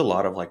worms. There's a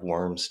lot of like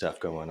worm stuff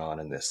going on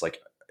in this. Like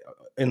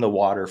in the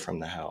water from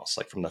the house,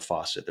 like from the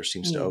faucet, there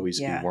seems to always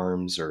be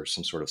worms or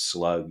some sort of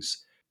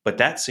slugs. But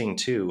that scene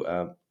too,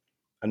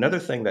 another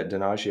thing that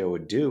Donaggio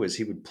would do is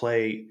he would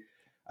play,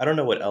 I don't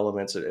know what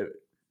elements, if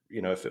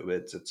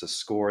it's a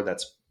score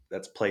that's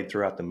played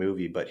throughout the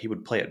movie, but he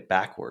would play it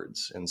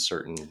backwards in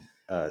certain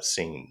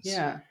scenes.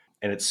 Yeah.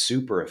 And it's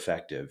super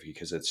effective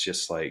because it's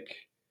just like,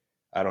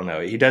 I don't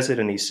know. He does it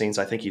in these scenes.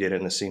 I think he did it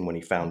in the scene when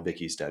he found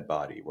Vicky's dead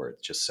body, where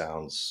it just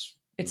sounds...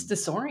 It's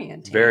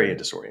disorienting. Very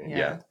disorienting,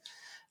 yeah.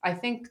 I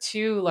think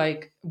too,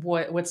 like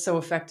what's so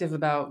effective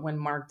about when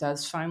Mark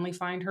does finally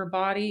find her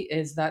body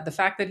is that the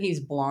fact that he's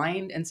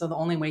blind, and so the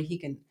only way he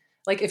can,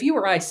 like, if you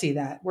or I see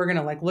that, we're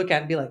gonna like look at it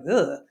and be like,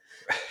 ugh.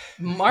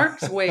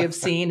 Mark's way of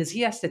seeing is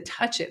he has to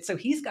touch it, so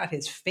he's got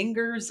his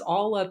fingers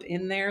all up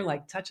in there,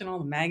 like touching all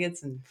the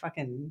maggots and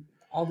fucking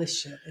all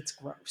this shit. It's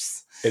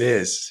gross. It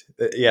is.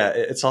 Yeah.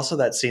 It's also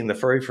that scene, the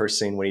very first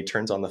scene when he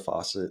turns on the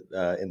faucet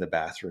in the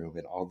bathroom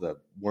and all the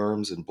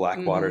worms and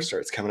black water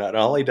starts coming out. And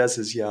all he does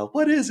is yell,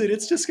 "What is it?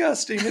 It's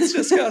disgusting. It's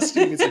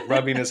disgusting." He's like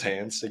rubbing his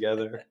hands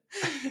together.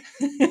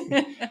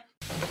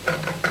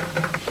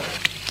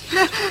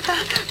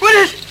 What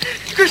is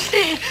it?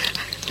 Christine?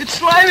 It's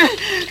slimy.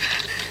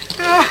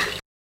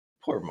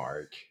 Poor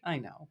Mark. I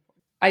know.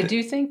 I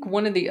do think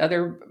one of the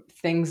other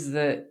things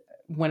that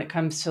when it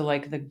comes to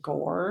like the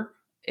gore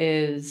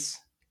is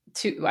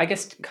I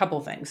guess a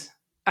couple things.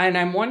 And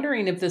I'm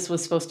wondering if this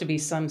was supposed to be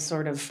some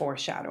sort of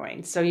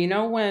foreshadowing. So,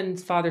 when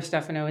Father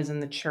Stefano is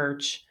in the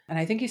church, and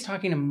I think he's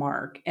talking to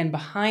Mark, and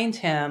behind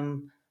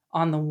him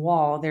on the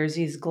wall, there's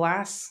these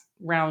glass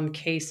round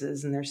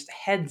cases and there's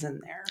heads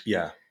in there.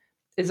 Yeah.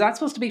 Is that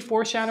supposed to be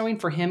foreshadowing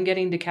for him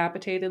getting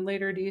decapitated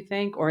later, do you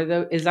think? Or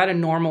is that a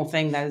normal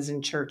thing that is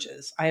in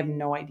churches? I have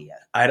no idea.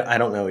 I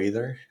don't know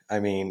either. I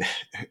mean,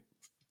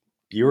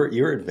 you're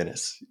in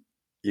Venice.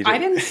 I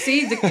didn't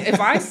see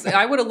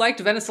I would have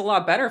liked Venice a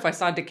lot better if I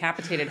saw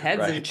decapitated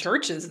heads in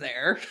churches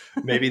there.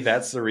 Maybe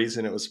that's the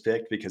reason it was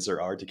picked, because there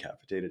are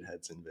decapitated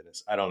heads in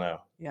Venice. I don't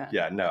know.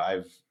 Yeah. No,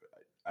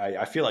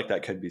 I feel like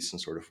that could be some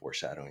sort of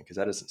foreshadowing, because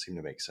that doesn't seem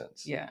to make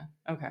sense. Yeah.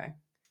 Okay.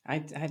 I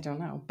don't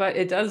know, but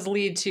it does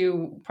lead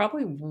to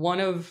probably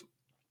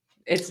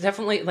it's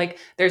definitely like,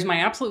 there's my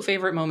absolute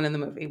favorite moment in the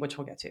movie, which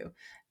we'll get to.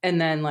 And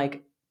then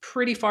like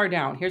pretty far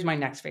down, here's my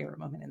next favorite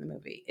moment in the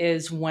movie,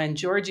 is when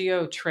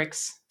Giorgio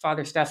tricks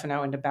Father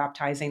Stefano into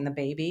baptizing the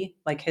baby,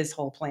 like his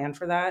whole plan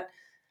for that.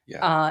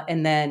 Yeah.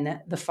 And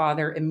then the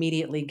father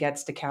immediately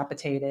gets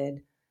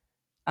decapitated.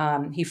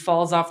 He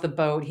falls off the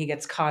boat, he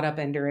gets caught up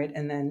under it,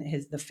 and then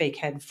the fake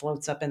head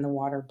floats up in the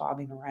water,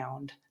 bobbing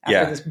around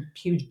after this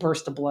huge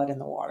burst of blood in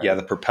the water. Yeah,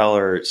 the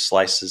propeller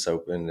slices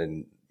open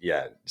and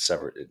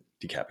it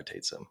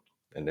decapitates him.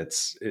 And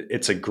it's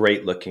a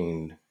great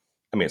looking,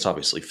 I mean, it's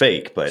obviously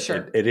fake, but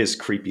it is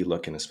creepy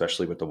looking,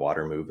 especially with the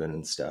water moving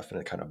and stuff, and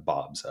it kind of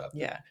bobs up.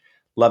 Yeah.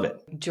 Love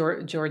it.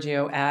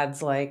 Giorgio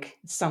adds like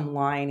some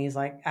line. He's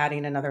like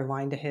adding another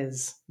line to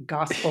his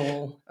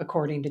gospel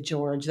according to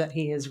George that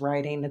he is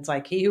writing. It's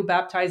like, "He who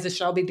baptizes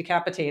shall be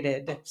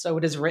decapitated. So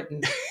it is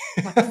written."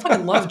 Like, I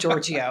fucking love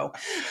Giorgio.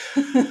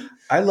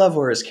 I love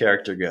where his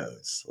character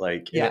goes.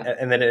 Like,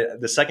 and then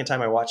the second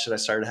time I watched it, I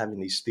started having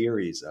these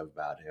theories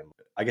about him.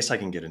 I guess I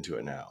can get into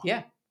it now.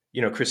 Yeah.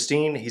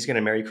 Christine, he's going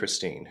to marry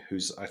Christine,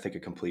 who's, I think, a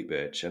complete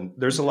bitch. And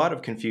there's a lot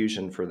of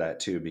confusion for that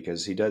too,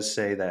 because he does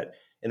say that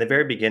in the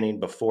very beginning,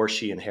 before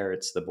she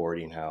inherits the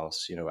boarding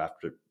house,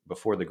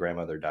 before the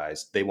grandmother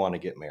dies, they want to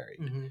get married.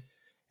 Mm-hmm.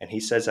 And he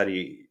says that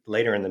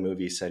later in the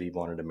movie said he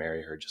wanted to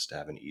marry her just to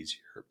have an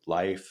easier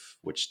life,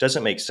 which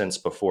doesn't make sense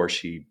before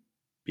she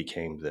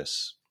became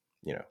this,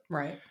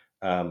 Right.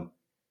 I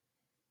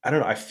don't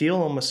know. I feel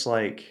almost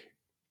like,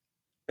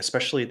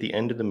 especially at the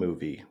end of the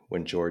movie,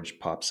 when George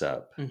pops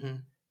up,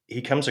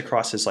 he comes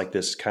across as like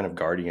this kind of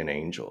guardian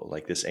angel,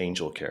 like this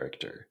angel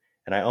character.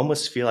 And I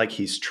almost feel like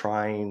he's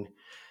trying,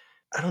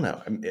 I don't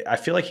know. I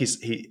feel like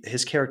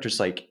his character's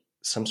like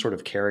some sort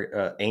of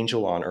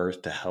angel on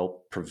earth to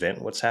help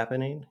prevent what's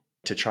happening,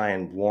 to try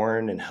and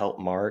warn and help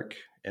Mark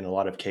in a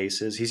lot of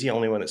cases. He's the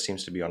only one that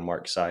seems to be on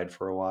Mark's side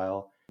for a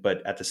while.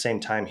 But at the same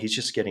time, he's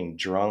just getting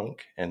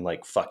drunk and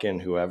like fucking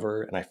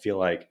whoever. And I feel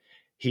like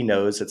he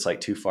knows it's like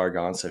too far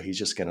gone. So he's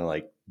just going to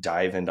like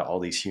dive into all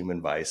these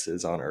human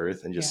vices on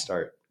earth and just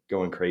start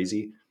going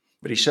crazy.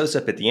 But he shows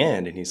up at the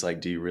end and he's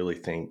like, "Do you really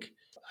think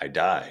I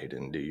died?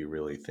 And do you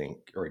really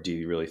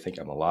think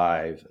I'm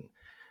alive?" And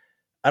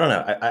I don't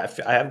know.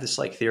 I have this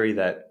like theory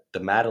that the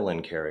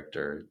Madeline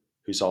character,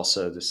 who's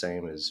also the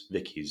same as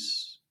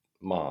Vicky's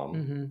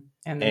mom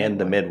and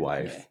the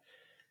midwife,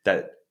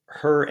 that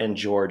her and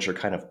George are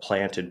kind of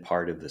planted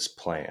part of this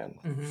plan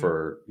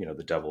for,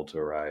 the devil to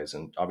arise.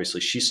 And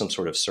obviously she's some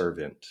sort of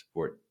servant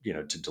or,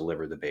 to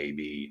deliver the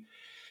baby,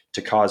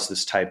 to cause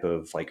this type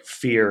of like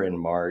fear in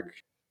Mark,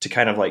 to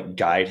kind of like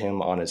guide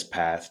him on his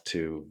path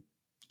to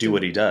do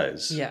what he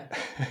does. Yeah.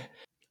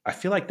 I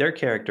feel like their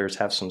characters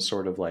have some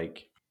sort of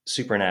like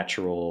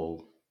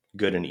supernatural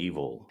good and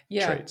evil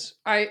traits.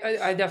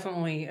 I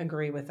definitely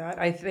agree with that.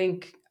 I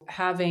think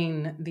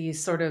having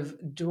these sort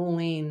of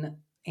dueling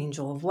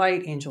angel of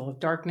light, angel of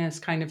darkness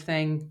kind of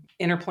thing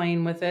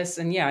interplaying with this.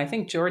 And yeah, I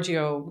think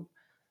Giorgio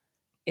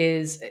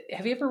is.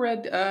 Have you ever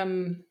read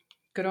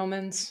Good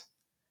Omens?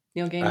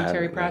 Neil Gaiman,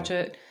 Terry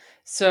Pratchett. No.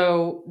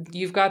 So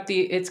you've got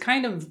it's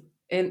kind of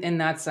in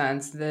that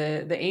sense,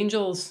 the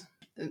angels,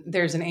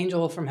 there's an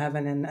angel from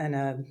heaven and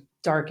a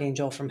dark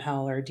angel from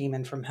hell, or a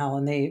demon from hell.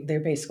 And they're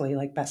basically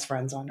like best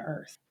friends on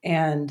earth.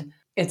 And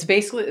it's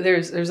basically,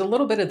 there's a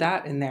little bit of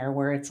that in there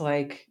where it's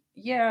like,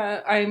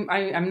 yeah,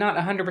 I'm not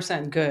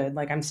 100% good.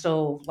 Like I'm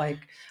still like,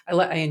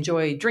 I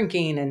enjoy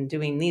drinking and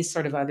doing these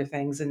sort of other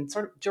things. And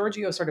sort of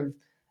Giorgio sort of,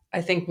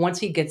 I think once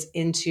he gets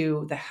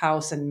into the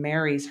house and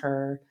marries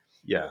her,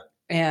 yeah,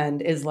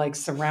 and is like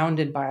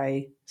surrounded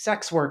by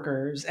sex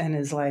workers and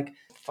is like,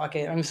 fuck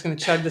it, I'm just going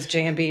to chug this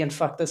J&B and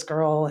fuck this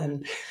girl.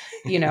 And,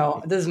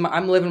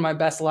 I'm living my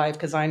best life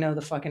because I know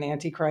the fucking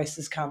Antichrist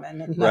is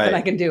coming and nothing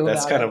I can do about it.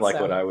 That's kind of like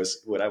what I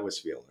was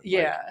feeling.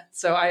 Yeah. Like.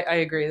 So I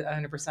agree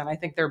 100%. I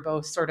think they're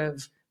both sort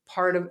of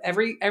part of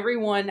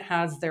everyone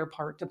has their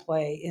part to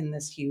play in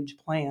this huge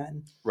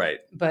plan.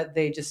 Right. But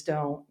they just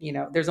don't,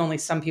 there's only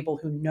some people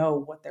who know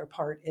what their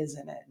part is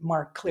in it.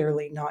 Mark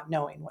clearly not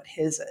knowing what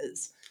his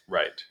is.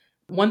 Right.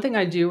 One thing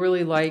I do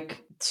really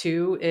like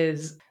too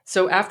is,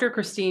 so after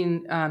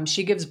Christine,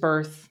 she gives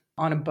birth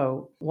on a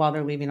boat while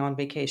they're leaving on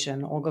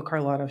vacation. Olga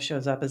Carlotta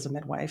shows up as a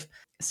midwife.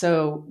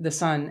 So the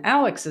son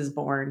Alex is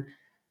born.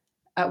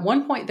 At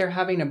one point, they're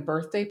having a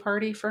birthday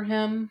party for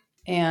him,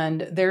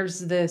 and there's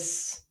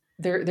this.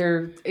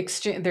 They're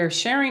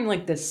sharing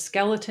like this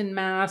skeleton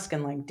mask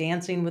and like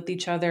dancing with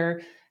each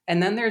other.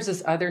 And then there's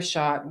this other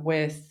shot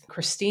with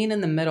Christine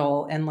in the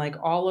middle, and like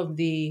all of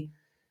the.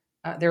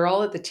 They're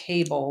all at the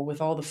table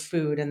with all the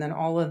food, and then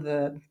all of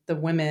the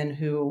women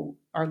who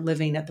are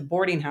living at the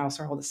boarding house,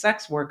 or all the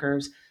sex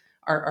workers,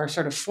 are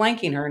sort of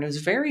flanking her, and it was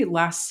very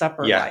Last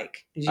Supper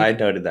like. Yeah, I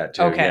noted that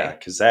too. Okay. Yeah,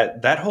 because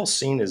that whole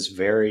scene is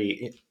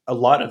very. A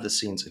lot of the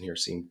scenes in here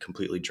seem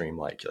completely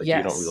dreamlike. Like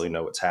you don't really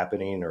know what's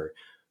happening or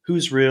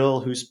who's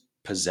real, who's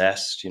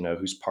possessed,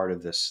 who's part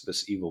of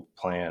this evil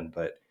plan.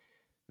 But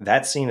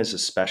that scene is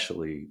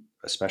especially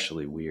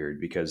weird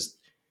because.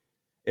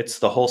 It's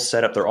the whole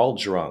setup. They're all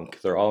drunk.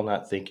 They're all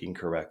not thinking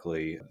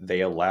correctly.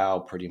 They allow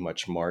pretty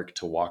much Mark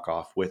to walk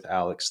off with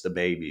Alex, the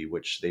baby,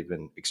 which they've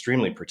been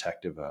extremely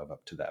protective of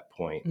up to that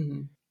point.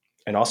 Mm-hmm.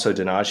 And also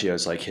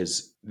Donaggio's like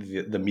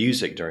the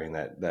music during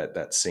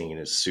that scene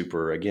is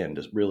super, again,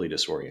 just really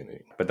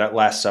disorienting. But that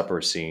Last Supper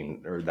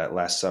scene or that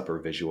Last Supper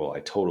visual,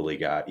 I totally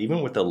got.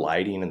 Even with the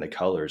lighting and the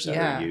colors that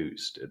are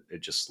used, it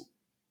just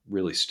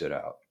really stood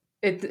out.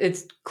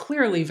 It's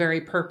clearly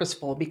very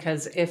purposeful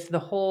because if the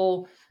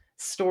whole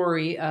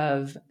story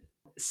of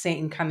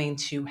Satan coming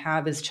to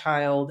have his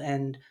child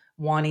and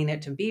wanting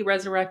it to be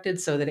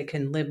resurrected so that it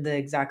can live the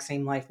exact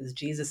same life as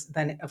Jesus,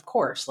 then of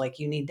course, like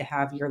you need to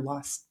have your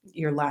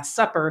last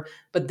supper.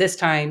 But this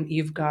time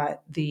you've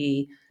got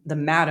the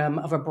madam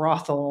of a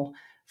brothel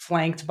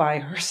flanked by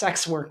her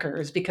sex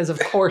workers, because of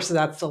course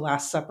that's the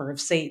Last Supper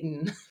of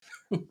Satan.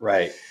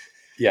 Right.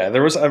 Yeah.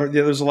 There's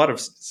a lot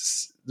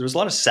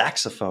of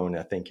saxophone,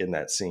 I think, in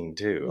that scene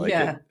too.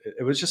 Like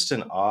it was just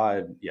an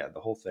odd, the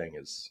whole thing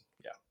is,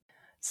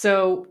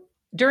 So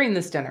during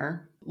this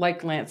dinner,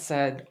 like Lance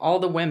said, all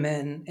the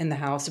women in the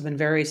house have been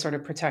very sort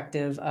of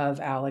protective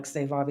of Alex.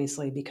 They've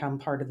obviously become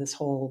part of this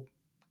whole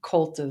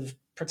cult of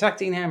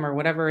protecting him or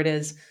whatever it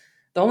is.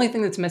 The only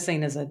thing that's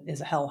missing is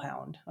a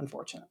hellhound,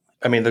 unfortunately.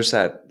 I mean, there's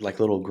that like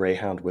little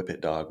greyhound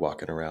whippet dog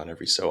walking around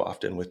every so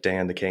often with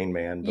Dan the Cane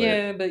Man.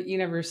 But, but you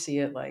never see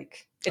it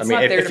like. It's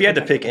if you had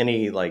to pick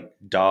any like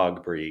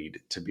dog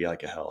breed to be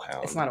like a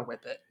hellhound, it's not a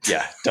whippet.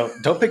 Yeah,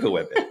 don't pick a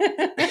whippet.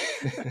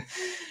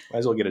 Might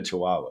as well get a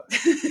Chihuahua.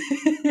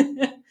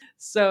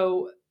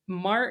 So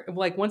Mark,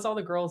 like once all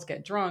the girls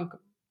get drunk,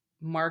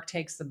 Mark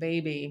takes the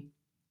baby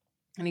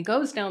and he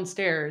goes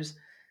downstairs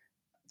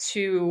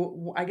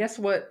to, I guess,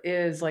 what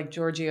is like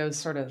Giorgio's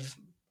sort of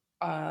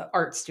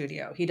art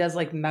studio. He does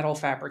like metal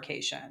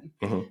fabrication.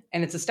 Mm-hmm.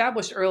 And it's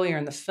established earlier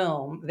in the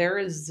film. There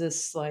is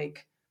this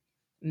like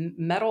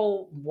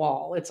metal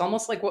wall. It's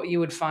almost like what you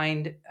would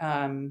find,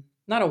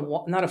 not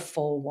a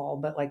full wall,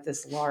 but like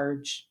this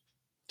large,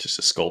 just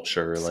a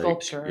sculpture,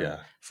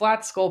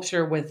 flat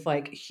sculpture with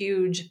like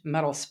huge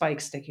metal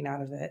spikes sticking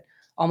out of it,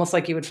 almost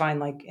like you would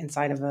find like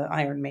inside of an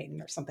Iron Maiden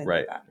or something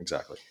like that. Right,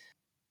 exactly.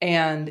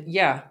 And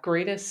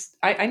greatest.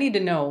 I need to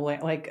know,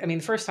 like, I mean,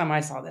 the first time I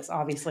saw this,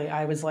 obviously,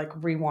 I was like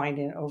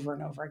rewinding it over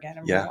and over again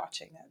and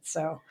rewatching it.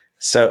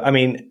 So I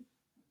mean,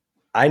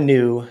 I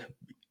knew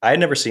I had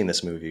never seen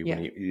this movie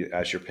when you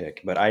as your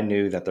pick, but I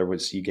knew that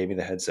you gave me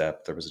the heads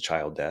up. There was a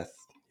child death,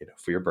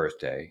 for your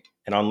birthday.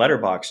 And on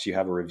Letterboxd, you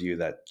have a review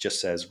that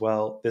just says,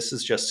 well, this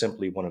is just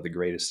simply one of the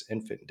greatest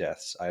infant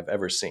deaths I've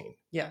ever seen.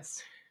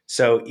 Yes.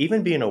 So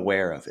even being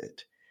aware of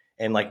it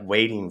and like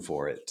waiting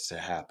for it to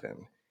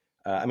happen.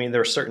 I mean,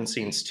 there are certain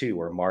scenes too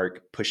where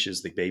Mark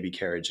pushes the baby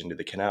carriage into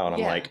the canal and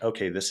I'm like,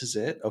 okay, this is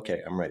it.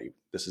 Okay, I'm ready.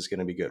 This is going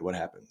to be good. What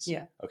happens?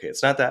 Yeah. Okay,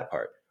 it's not that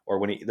part. Or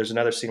when there's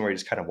another scene where he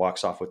just kind of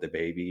walks off with the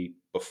baby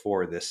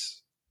before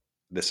this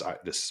this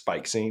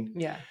spike scene.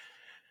 Yeah.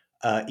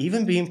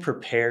 Even being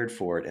prepared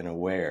for it and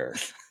aware,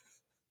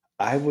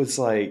 I was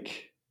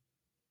like,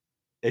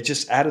 it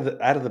just out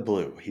of the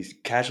blue. He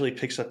casually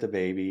picks up the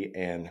baby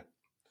and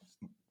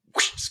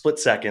whoosh, split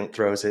second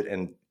throws it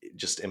and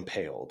just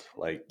impaled,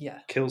 like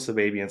kills the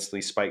baby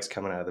instantly. Spikes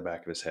coming out of the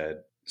back of his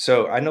head.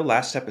 So I know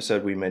last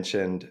episode we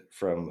mentioned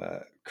from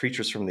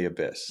Creatures from the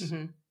Abyss.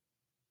 Mm-hmm.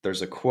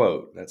 There's a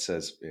quote that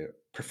says,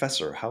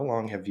 "Professor, how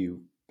long have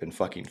you been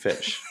fucking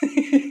fish?"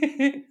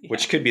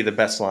 Which could be the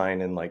best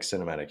line in like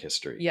cinematic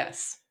history.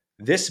 Yes.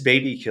 This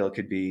baby kill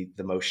could be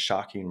the most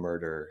shocking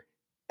murder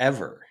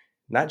ever.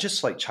 Not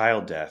just like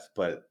child death,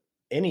 but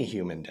any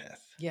human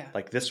death. Yeah.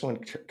 Like this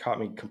one caught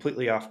me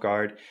completely off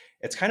guard.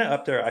 It's kind of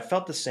up there. I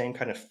felt the same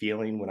kind of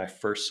feeling when I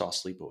first saw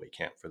Sleepaway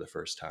Camp for the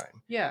first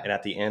time. Yeah. And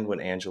at the end, when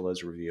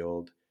Angela's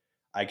revealed,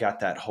 I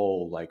got that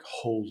whole like,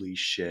 holy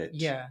shit.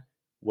 Yeah.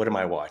 What am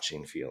I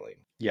watching feeling?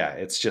 Yeah.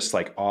 It's just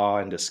like awe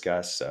and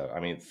disgust. So,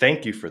 I mean,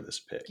 thank you for this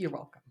pick. You're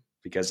welcome.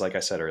 Because like I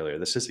said earlier,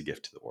 this is a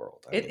gift to the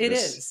world. It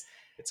is.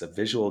 It's a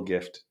visual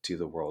gift to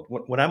the world.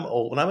 When I'm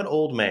an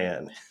old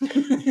man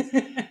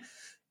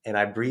and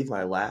I breathe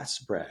my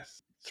last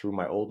breath through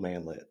my old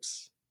man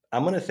lips,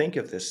 I'm going to think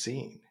of this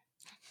scene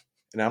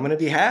and I'm going to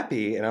be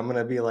happy. And I'm going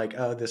to be like,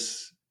 oh,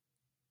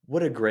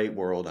 what a great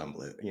world I'm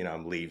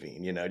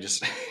leaving,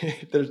 just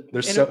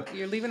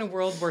you're leaving a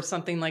world where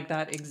something like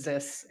that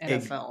exists in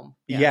a film.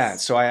 Yes. Yeah.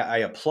 So I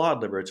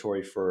applaud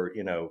Liberatory for,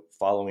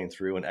 following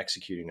through and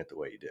executing it the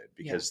way he did,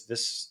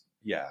 because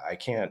I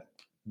can't,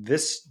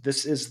 this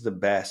is the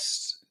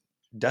best,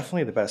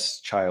 definitely the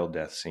best child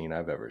death scene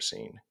I've ever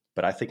seen,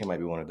 but I think it might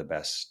be one of the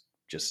best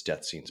just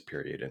death scenes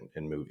period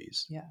in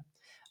movies. Yeah.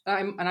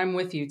 I'm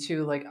with you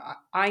too. Like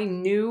I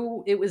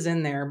knew it was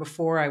in there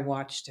before I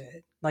watched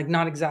it. Like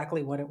not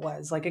exactly what it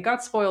was. Like it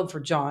got spoiled for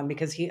John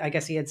because I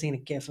guess he had seen a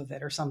GIF of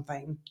it or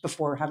something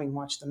before having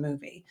watched the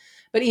movie.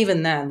 But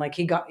even then, like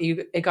it got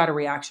a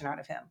reaction out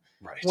of him.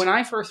 Right. When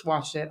I first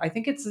watched it, I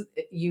think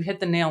you hit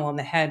the nail on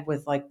the head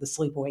with like the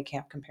Sleepaway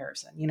Camp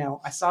comparison.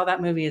 I saw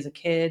that movie as a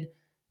kid.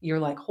 You're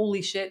like,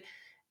 holy shit.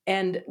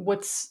 And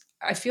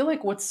I feel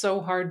like what's so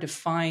hard to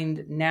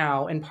find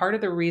now, and part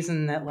of the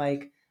reason that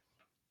like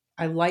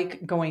I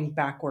like going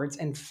backwards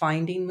and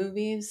finding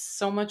movies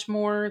so much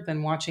more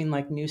than watching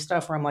like new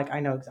stuff where I'm like,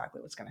 I know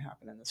exactly what's going to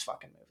happen in this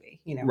fucking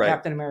movie. Right.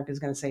 Captain America is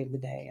going to save the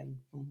day and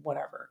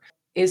whatever.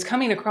 Is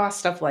coming across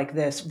stuff like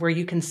this where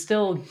you can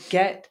still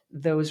get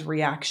those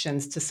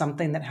reactions to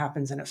something that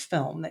happens in a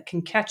film that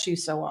can catch you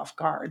so off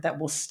guard that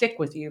will stick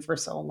with you for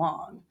so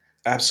long.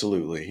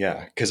 Absolutely.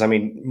 Yeah. Because I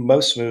mean,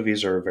 most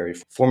movies are very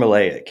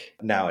formulaic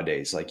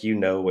nowadays. Like,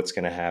 what's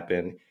going to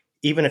happen.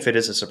 Even if it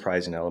is a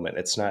surprising element,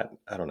 it's not,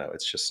 I don't know,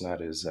 it's just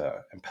not as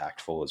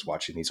impactful as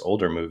watching these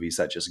older movies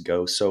that just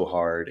go so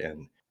hard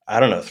and,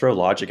 I don't know, throw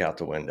logic out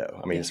the window.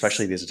 I mean,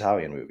 especially these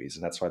Italian movies,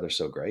 and that's why they're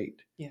so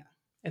great. Yeah.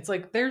 It's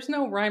like, there's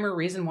no rhyme or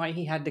reason why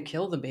he had to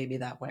kill the baby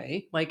that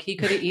way. Like, he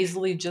could have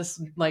easily just,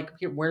 like,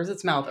 here, where's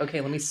its mouth? Okay,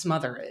 let me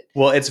smother it.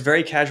 Well, it's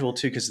very casual,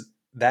 too, because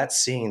that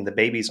scene, the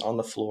baby's on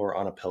the floor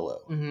on a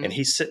pillow, and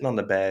he's sitting on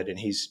the bed, and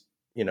he's,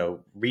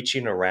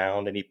 reaching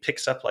around and he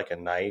picks up like a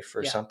knife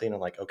or something. I'm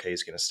like, okay,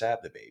 he's going to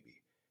stab the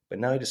baby. But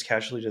now he just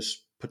casually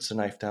just puts the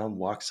knife down,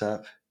 walks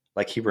up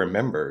like he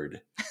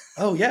remembered.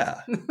 Oh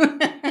yeah.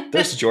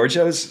 There's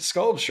Giorgio's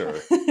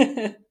sculpture.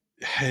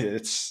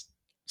 It's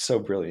so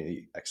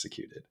brilliantly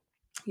executed.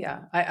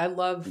 Yeah. I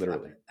love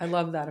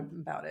that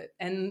about it.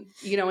 And,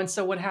 and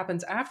so what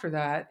happens after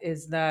that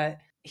is that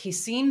he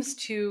seems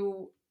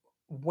to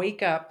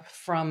wake up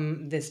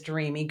from this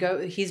dream.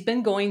 He's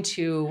been going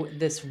to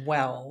this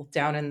well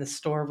down in the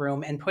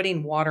storeroom and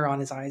putting water on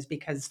his eyes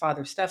because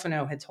Father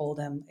Stefano had told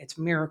him it's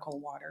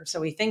miracle water.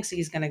 So he thinks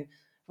he's going to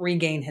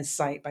regain his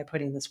sight by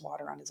putting this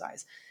water on his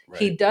eyes.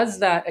 Right. He does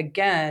that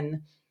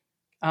again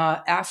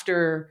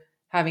after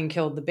having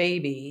killed the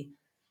baby,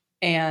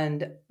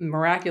 and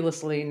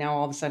miraculously now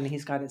all of a sudden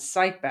he's got his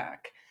sight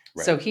back.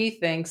 Right. So he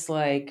thinks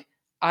like,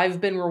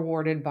 I've been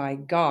rewarded by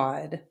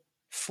God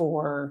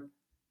for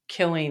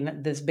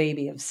killing this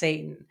baby of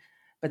Satan.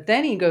 But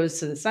then he goes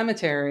to the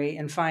cemetery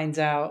and finds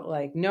out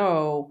like,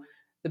 no,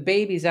 the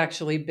baby's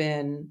actually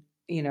been,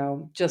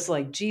 just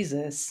like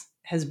Jesus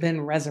has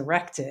been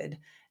resurrected.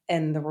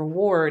 And the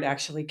reward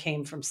actually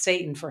came from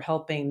Satan for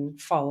helping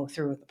follow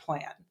through with the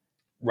plan.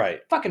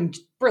 Right. Fucking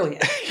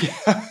brilliant.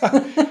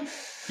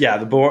 Yeah.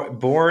 The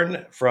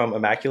born from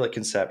Immaculate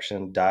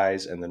Conception,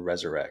 dies and then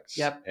resurrects.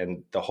 Yep.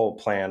 And the whole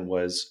plan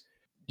was,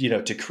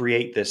 to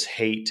create this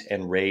hate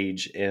and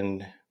rage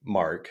in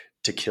Mark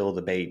to kill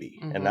the baby.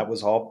 Mm-hmm. And that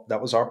was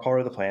our part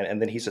of the plan.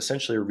 And then he's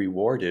essentially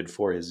rewarded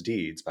for his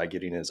deeds by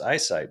getting his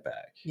eyesight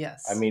back.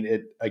 Yes. I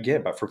mean,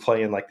 but for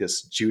playing like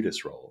this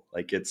Judas role,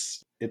 like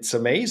it's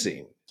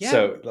amazing. Yeah.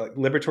 So like,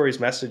 Liberatory's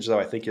message though,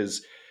 I think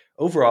is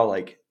overall,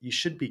 like you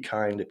should be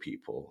kind to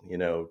people,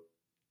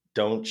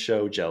 don't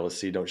show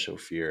jealousy, don't show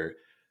fear,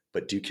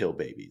 but do kill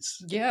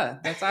babies. Yeah,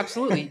 that's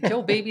absolutely.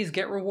 Kill babies,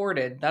 get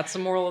rewarded. That's the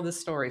moral of this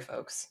story,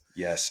 folks.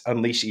 Yes.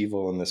 Unleash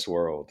evil in this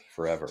world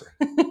forever.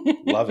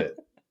 Love it.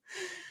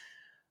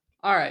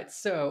 All right.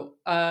 So,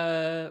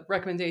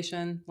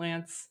 recommendation,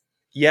 Lance?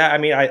 Yeah, I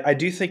mean, I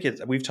do think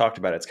we've talked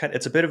about it.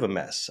 It's a bit of a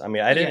mess. I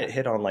mean, I didn't Yeah.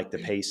 hit on like the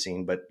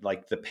pacing, but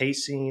like the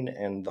pacing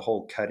and the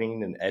whole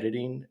cutting and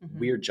editing,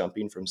 weird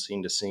jumping from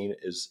scene to scene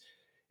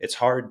it's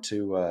hard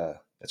to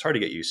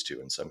get used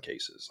to in some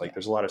cases. Like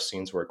there's a lot of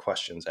scenes where a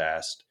question's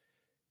asked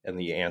and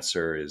the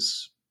answer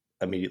is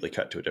immediately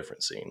cut to a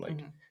different scene. Like,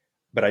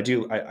 but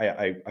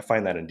I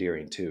find that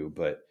endearing too.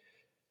 But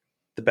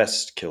the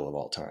best kill of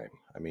all time.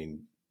 I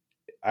mean,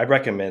 I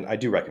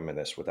do recommend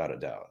this without a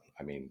doubt.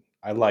 I mean,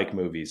 I like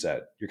movies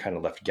that you're kind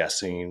of left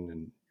guessing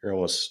and you're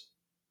almost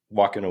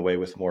walking away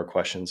with more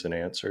questions than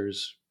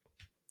answers.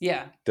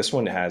 Yeah. This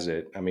one has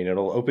it. I mean,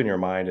 it'll open your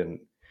mind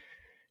and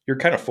you're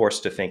kind of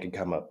forced to think and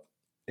come up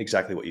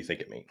exactly what you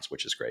think it means,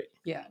 which is great.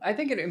 Yeah. I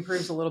think it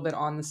improves a little bit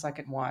on the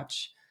second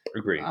watch.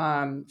 Agree.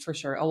 For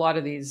sure. A lot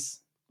of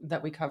these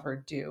that we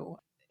covered do.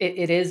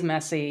 It is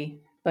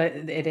messy, but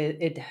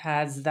it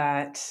has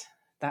that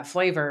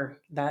flavor,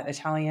 that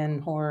Italian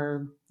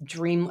horror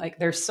dream. Like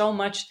there's so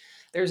much.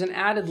 There's an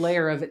added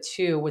layer of it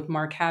too, with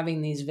Mark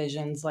having these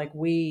visions. Like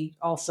we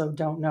also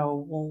don't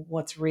know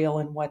what's real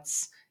and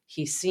what's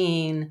he's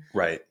seen,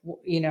 right?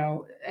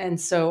 And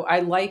so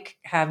I like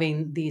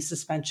having the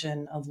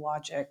suspension of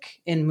logic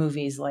in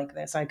movies like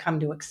this. I come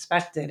to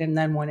expect it, and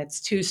then when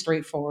it's too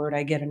straightforward,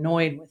 I get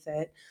annoyed with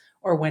it.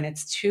 Or when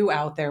it's too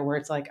out there where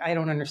it's like, I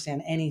don't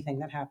understand anything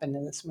that happened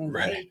in this movie.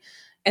 Right.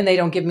 And they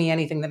don't give me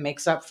anything that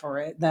makes up for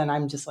it, then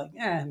I'm just like,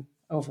 I'm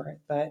over it.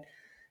 But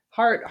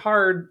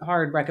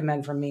hard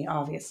recommend from me,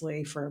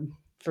 obviously, for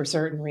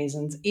certain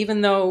reasons.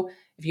 Even though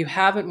if you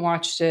haven't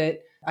watched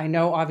it, I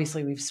know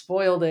obviously we've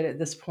spoiled it at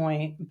this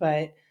point,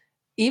 but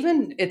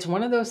even it's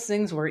one of those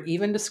things where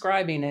even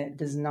describing it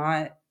does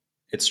not.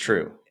 It's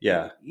true.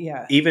 Yeah.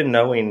 Yeah. Even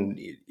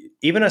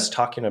us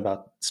talking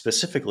about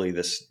specifically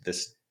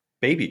this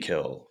baby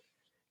kill,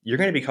 you're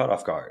going to be caught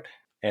off guard.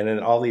 And then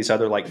all these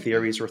other like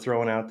theories we're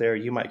throwing out there,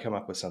 you might come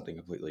up with something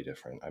completely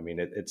different. I mean,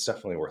 it's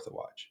definitely worth a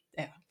watch.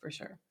 Yeah, for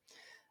sure.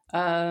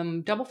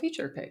 Double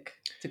feature pick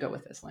to go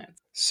with this, Lance.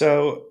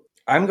 So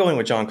I'm going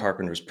with John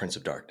Carpenter's Prince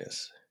of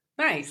Darkness.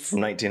 Nice.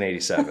 From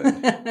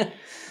 1987.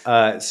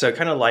 So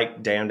kind of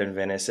like Damned in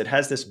Venice, it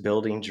has this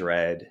building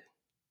dread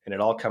and it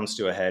all comes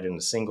to a head in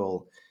a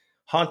single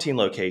haunting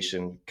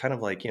location, kind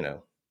of like, in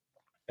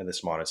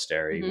this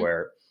monastery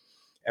where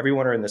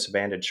everyone are in this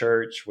abandoned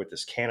church with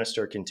this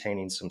canister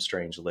containing some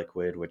strange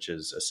liquid, which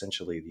is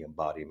essentially the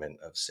embodiment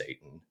of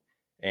Satan.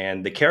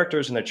 And the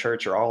characters in the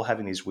church are all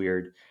having these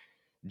weird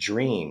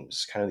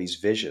dreams, kind of these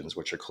visions,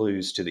 which are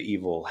clues to the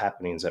evil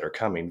happenings that are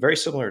coming. Very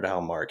similar to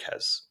how Mark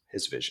has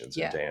his visions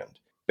in Damned.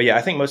 But yeah,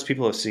 I think most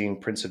people have seen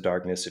Prince of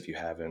Darkness. If you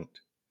haven't,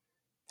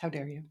 how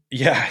dare you?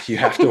 Yeah, you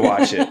have to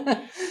watch it.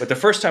 But the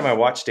first time I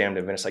watched Damned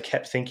in Venice, I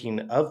kept thinking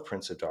of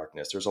Prince of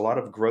Darkness. There's a lot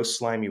of gross,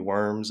 slimy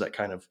worms that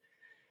kind of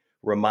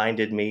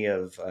reminded me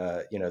of,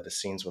 the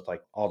scenes with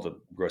like all the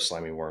gross,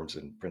 slimy worms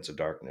in Prince of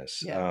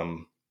Darkness. Yeah.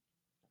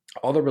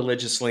 All the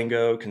religious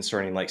lingo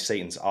concerning like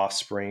Satan's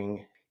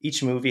offspring.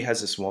 Each movie has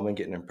this woman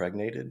getting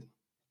impregnated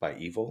by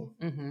evil.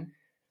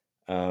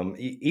 Mm-hmm.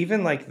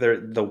 Even like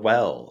the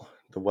well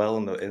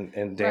in Damned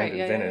in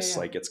Venice,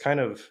 like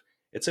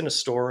it's in a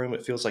storeroom.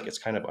 It feels like it's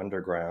kind of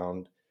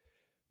underground,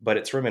 but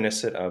it's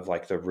reminiscent of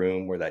like the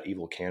room where that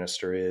evil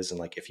canister is. And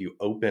like, if you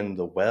open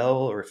the well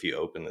or if you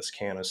open this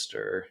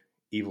canister,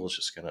 evil is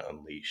just going to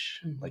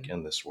unleash like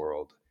in this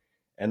world.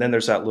 And then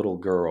there's that little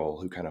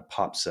girl who kind of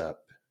pops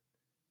up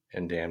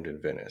in Damned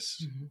in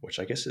Venice, which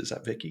I guess is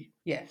that Vicky?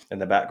 Yeah. In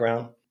the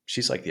background.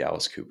 She's like the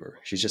Alice Cooper.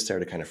 She's just there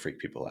to kind of freak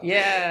people out.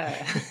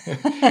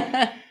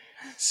 Yeah.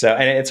 So,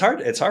 and it's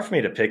hard for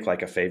me to pick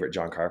like a favorite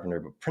John Carpenter,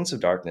 but Prince of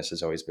Darkness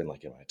has always been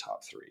like in my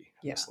top 3.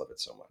 I just love it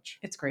so much.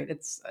 It's great.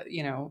 It's,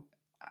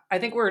 I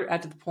think we're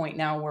at the point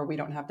now where we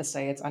don't have to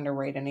say it's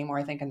underrated anymore.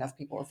 I think enough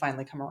people have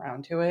finally come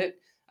around to it.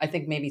 I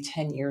think maybe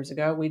 10 years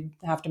ago, we'd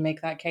have to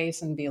make that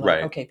case and be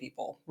like, okay,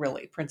 people,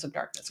 really, Prince of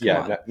Darkness.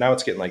 Come on. Now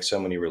it's getting like so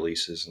many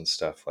releases and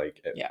stuff.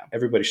 Like,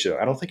 everybody should.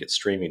 I don't think it's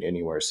streaming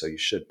anywhere, so you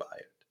should buy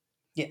it.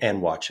 Yeah.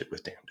 And watch it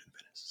with Damned in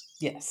Venice.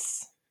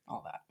 Yes.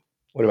 All that.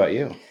 What about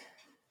you?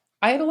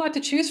 I had a lot to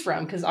choose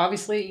from because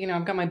obviously,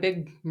 I've got my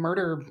big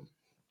murder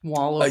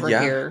wall over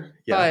here.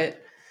 Yeah.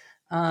 But,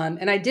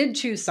 and I did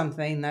choose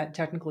something that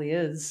technically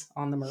is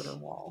on the murder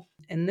wall.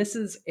 And this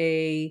is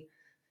a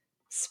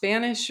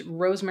Spanish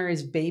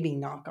Rosemary's Baby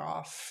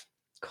knockoff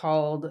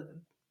called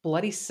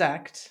Bloody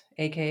Sect,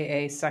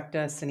 aka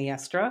Secta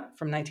Siniestra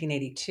from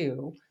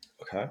 1982.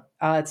 Okay.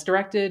 It's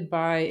directed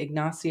by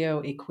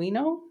Ignacio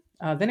Aquino.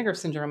 Vinegar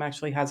Syndrome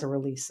actually has a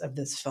release of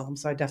this film,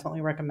 so I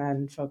definitely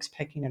recommend folks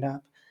picking it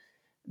up.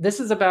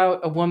 This is about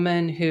a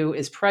woman who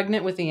is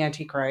pregnant with the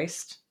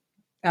Antichrist,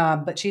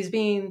 but she's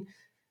being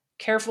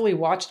carefully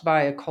watched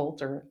by a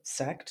cult or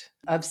sect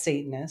of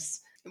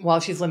Satanists while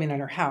she's living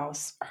in her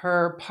house.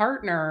 Her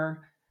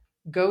partner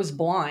goes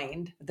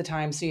blind at the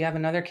time, so you have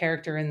another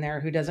character in there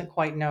who doesn't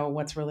quite know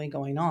what's really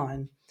going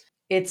on.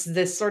 It's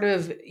this sort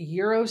of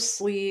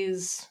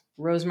Eurosleaze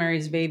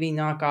Rosemary's Baby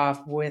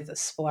knockoff with a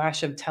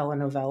splash of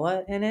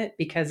telenovela in it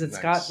because it's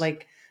got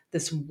like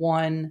this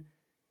one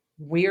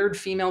weird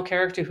female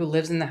character who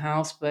lives in the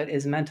house but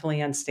is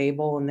mentally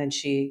unstable, and then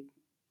she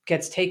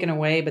gets taken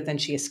away, but then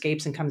she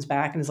escapes and comes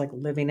back and is like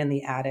living in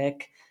the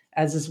attic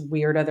as this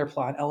weird other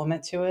plot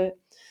element to it.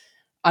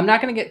 I'm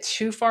not going to get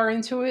too far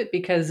into it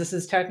because this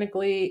is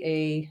technically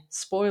a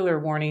spoiler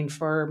warning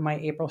for my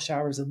April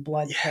Showers of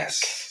Blood pick.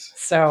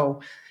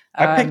 So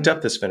I picked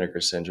up this Vinegar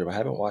Syndrome. I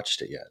haven't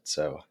watched it yet,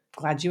 so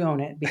glad you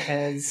own it,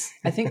 because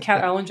I think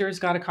Kat Ellinger's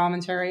got a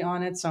commentary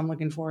on it, so I'm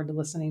looking forward to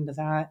listening to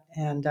that.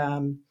 And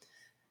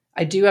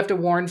I do have to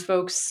warn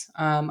folks,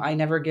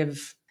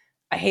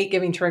 I hate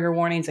giving trigger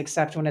warnings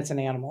except when it's an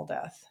animal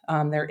death.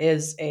 There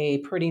is a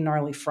pretty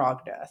gnarly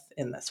frog death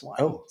in this one.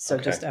 Oh, so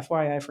okay. Just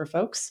FYI for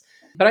folks.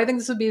 But I think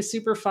this would be a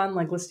super fun,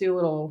 like, let's do a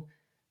little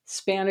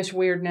Spanish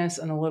weirdness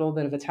and a little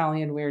bit of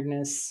Italian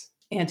weirdness,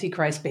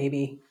 Antichrist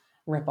baby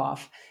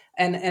ripoff.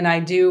 And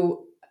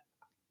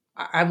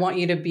I want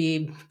you to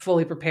be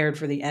fully prepared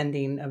for the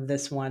ending of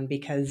this one,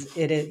 because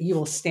you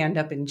will stand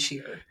up and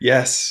cheer.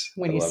 Yes.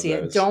 When you see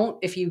it.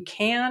 If you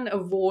can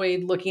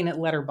avoid looking at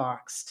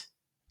Letterboxd,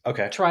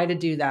 okay, try to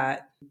do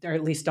that, or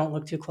at least don't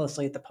look too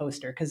closely at the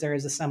poster, because there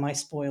is a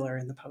semi-spoiler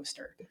in the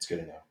poster. It's good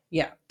to know.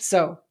 Yeah.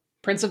 So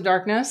Prince of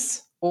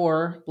Darkness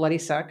or Bloody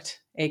Sect,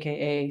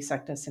 aka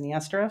Secta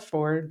Siniestra,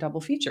 for double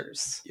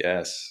features.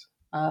 Yes.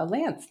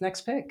 Lance,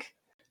 next pick.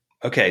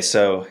 Okay,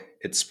 so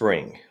it's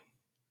spring,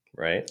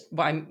 right?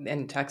 Well, I'm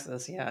in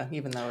Texas, yeah,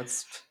 even though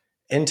it's...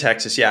 In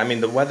Texas, yeah. I mean,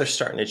 the weather's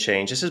starting to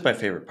change. This is my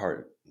favorite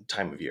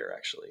time of year,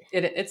 actually.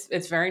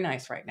 It's very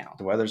nice right now.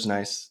 The weather's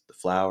nice. The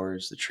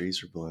flowers, the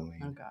trees are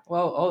blooming. Oh, God.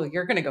 Well,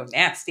 you're going to go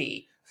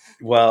nasty.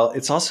 Well,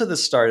 it's also the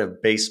start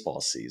of baseball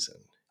season.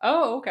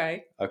 Oh,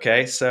 okay.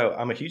 Okay, so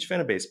I'm a huge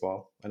fan of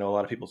baseball. I know a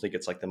lot of people think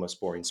it's like the most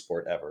boring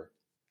sport ever,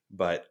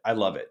 but I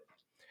love it.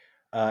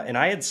 And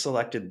I had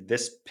selected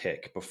this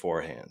pick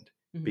beforehand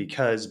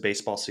because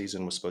baseball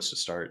season was supposed to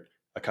start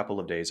a couple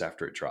of days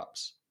after it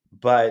drops.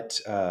 But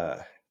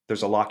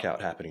there's a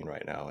lockout happening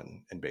right now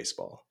in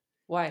baseball.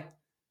 Why?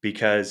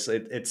 Because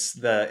it's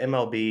the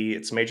MLB,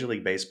 it's Major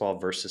League Baseball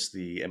versus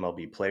the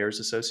MLB Players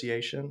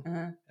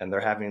Association. And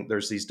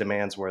there's these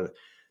demands where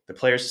the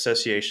Players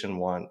Association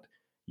want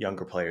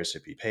younger players to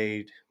be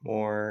paid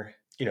more,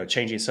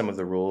 changing some of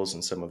the rules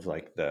and some of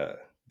like the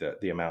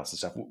amounts and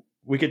stuff.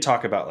 We could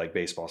talk about like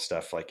baseball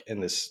stuff like in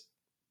this,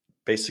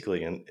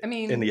 basically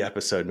in the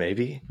episode,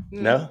 maybe.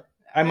 No?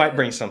 I might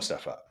bring some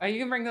stuff up. You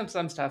can bring them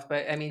some stuff,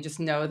 but just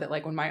know that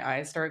like when my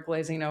eyes start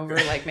glazing over,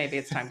 like maybe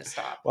it's time to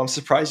stop. Well, I'm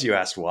surprised you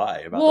asked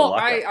why about the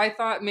lockout. I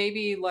thought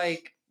maybe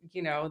like,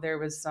 there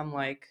was some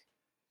like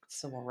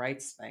civil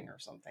rights thing or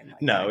something.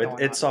 Like no,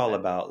 it's all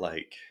about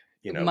like,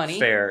 money?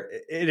 Fair.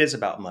 It is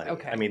about money.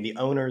 Okay. I mean, the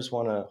owners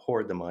want to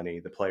hoard the money.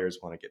 The players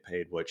want to get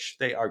paid, which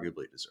they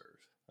arguably deserve,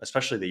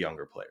 especially the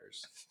younger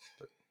players.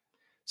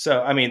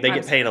 So, I mean, they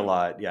get paid a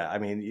lot. Yeah. I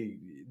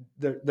mean,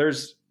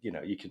 there's, you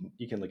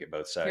can look at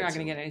both sides. You're not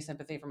going to get any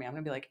sympathy from me. I'm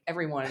going to be like,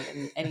 everyone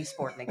in any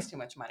sport makes too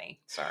much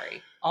money.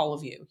 Sorry. All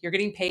of you. You're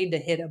getting paid to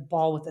hit a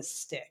ball with a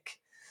stick.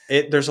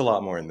 There's a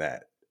lot more in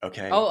that.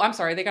 Okay. Oh, I'm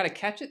sorry. They got to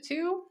catch it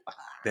too?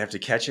 They have to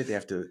catch it. They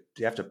have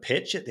to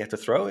pitch it. They have to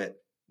throw it.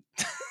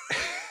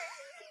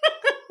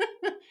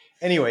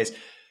 Anyways,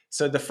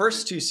 so the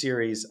first two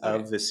series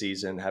of the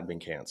season have been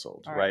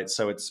canceled, right?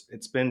 So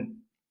it's been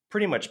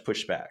pretty much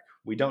pushed back.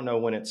 We don't know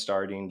when it's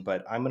starting,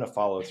 but I'm going to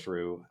follow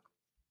through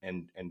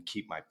and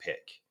keep my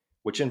pick,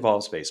 which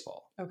involves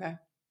baseball. Okay.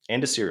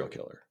 And a serial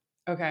killer.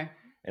 Okay.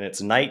 And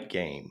it's Night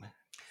Game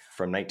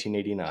from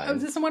 1989. Oh,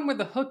 is this the one where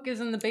the hook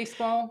is in the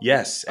baseball?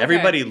 Yes. Okay.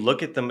 Everybody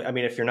look at them. I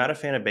mean, if you're not a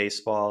fan of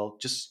baseball,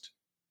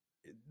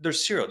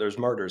 there's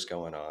murders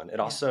going on. It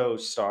also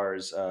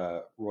stars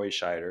Roy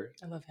Scheider.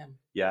 I love him.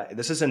 Yeah,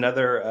 this is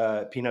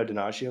another Pino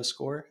Donaggio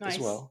score as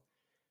well.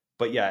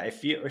 But yeah,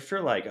 if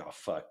you're like, oh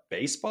fuck,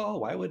 baseball,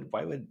 why do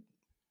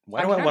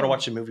I want to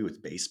watch a movie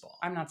with baseball?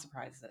 I'm not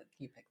surprised that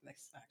you picked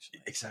this,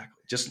 actually.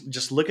 Exactly.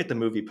 Just look at the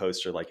movie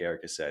poster, like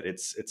Erica said.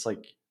 It's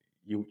like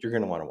you're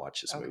going to want to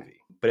watch this movie.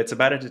 But it's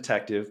about a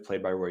detective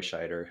played by Roy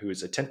Scheider who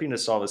is attempting to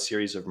solve a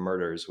series of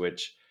murders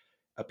which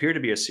appear to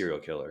be a serial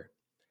killer.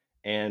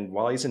 And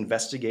while he's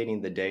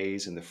investigating the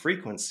days and the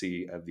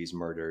frequency of these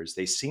murders,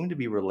 they seem to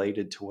be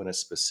related to when a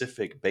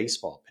specific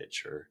baseball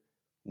pitcher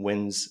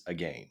wins a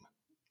game.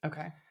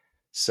 Okay.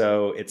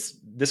 So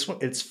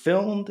it's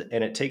filmed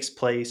and it takes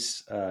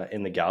place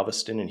in the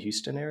Galveston and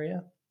Houston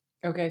area.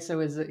 Okay, so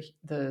is it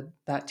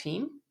that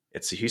team?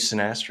 It's the Houston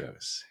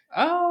Astros.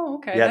 Oh,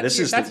 okay. Yeah,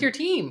 that's your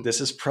team.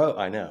 This is pro.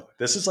 I know.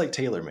 This is like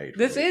tailor-made.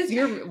 This is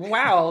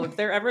wow. If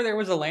there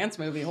was a Lance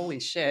movie, holy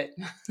shit.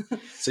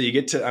 So you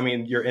get to,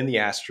 you're in the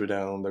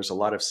Astrodome. There's a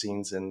lot of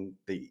scenes in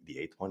the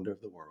eighth wonder of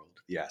the world,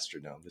 the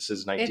Astrodome. This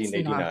is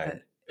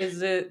 1989.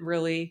 Is it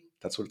really?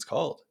 That's what it's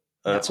called.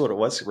 No. That's what it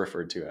was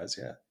referred to as,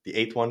 yeah. The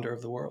eighth wonder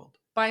of the world.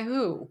 By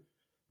who?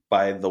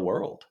 By the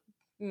world.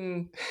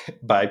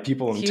 By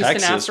people in Houston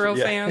Texas. Astro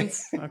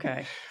fans?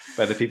 Okay.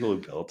 By the people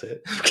who built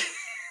it.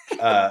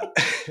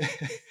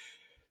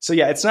 So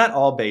yeah, it's not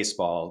all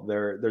baseball.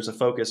 There's a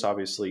focus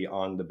obviously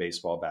on the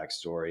baseball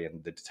backstory,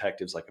 and the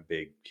detective's like a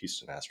big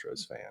Houston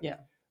Astros fan. Yeah.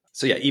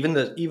 So yeah, even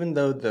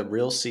though the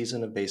real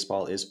season of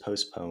baseball is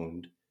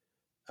postponed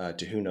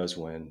to who knows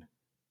when,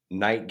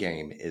 Night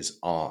Game is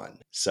on.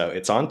 So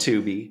it's on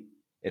Tubi.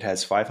 It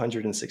has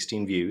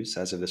 516 views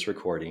as of this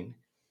recording,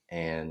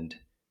 and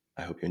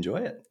I hope you enjoy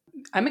it.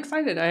 I'm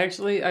excited. I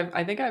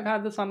think I've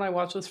had this on my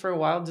watch list for a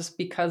while just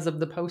because of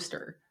the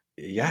poster.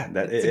 Yeah,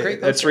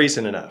 that's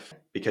reason enough,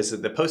 because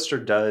the poster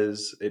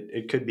does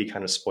it could be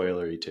kind of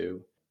spoilery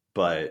too,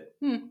 but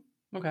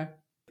okay.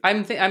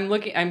 I'm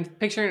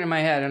picturing it in my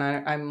head, and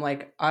I'm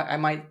like, I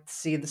might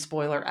see the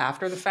spoiler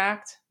after the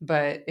fact,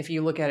 but if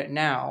you look at it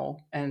now,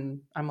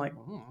 and I'm like,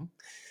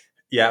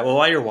 yeah. Well,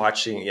 while you're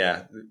watching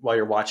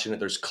it,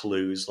 there's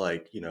clues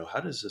like, how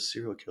does a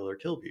serial killer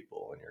kill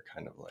people, and you're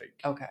kind of like,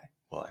 okay,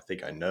 well, I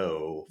think I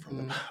know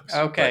from the post.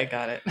 Okay,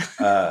 got it.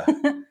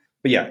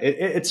 But yeah,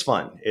 it's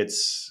fun.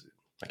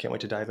 I can't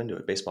wait to dive into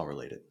it. Baseball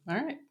related. All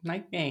right,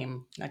 Night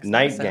Game.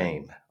 Night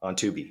Game on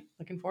Tubi.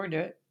 Looking forward to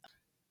it.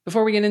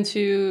 Before we get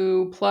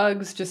into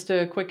plugs, just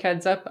a quick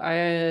heads up.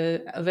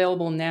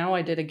 Available now,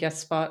 I did a guest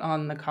spot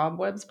on the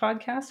Cobwebs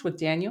podcast with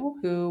Daniel,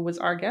 who was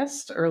our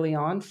guest early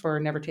on for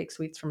Never Take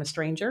Sweets from a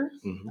Stranger.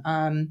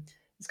 Mm-hmm.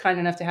 He's kind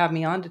enough to have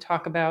me on to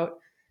talk about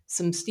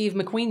some Steve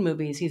McQueen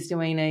movies. He's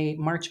doing a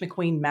March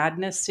McQueen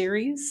Madness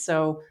series.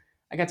 So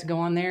I got to go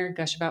on there,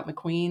 gush about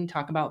McQueen,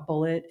 talk about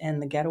Bullet and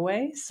The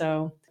Getaway.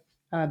 So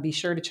be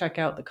sure to check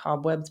out the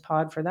Cobwebs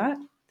pod for that.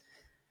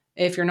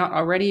 If you're not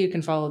already, you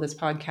can follow this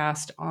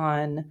podcast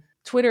on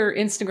Twitter,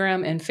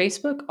 Instagram, and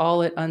Facebook,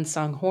 all at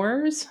Unsung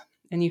Horrors.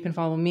 And you can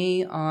follow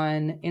me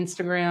on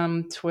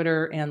Instagram,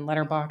 Twitter, and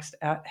Letterboxd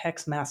at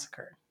Hex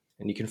Massacre.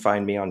 And you can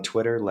find me on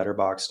Twitter,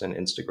 Letterboxd, and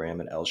Instagram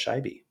at El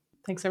Shaibi.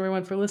 Thanks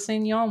everyone for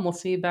listening, y'all. And we'll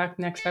see you back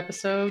next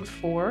episode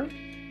for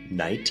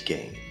Night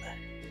Game.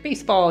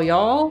 Baseball,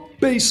 y'all.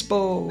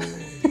 Baseball.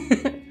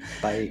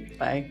 Bye.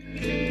 Bye.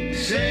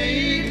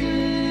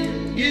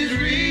 Satan is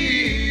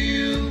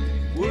real,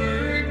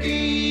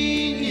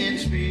 working in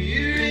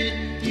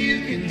spirit.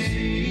 You can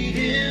see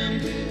him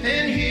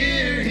and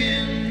hear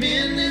him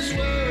in this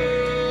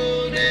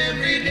world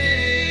every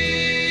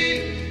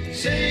day.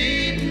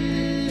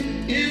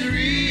 Satan is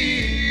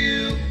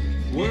real,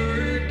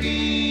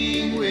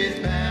 working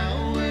with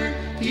power.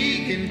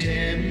 He can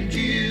tempt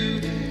you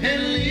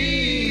and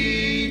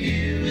lead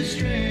you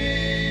astray.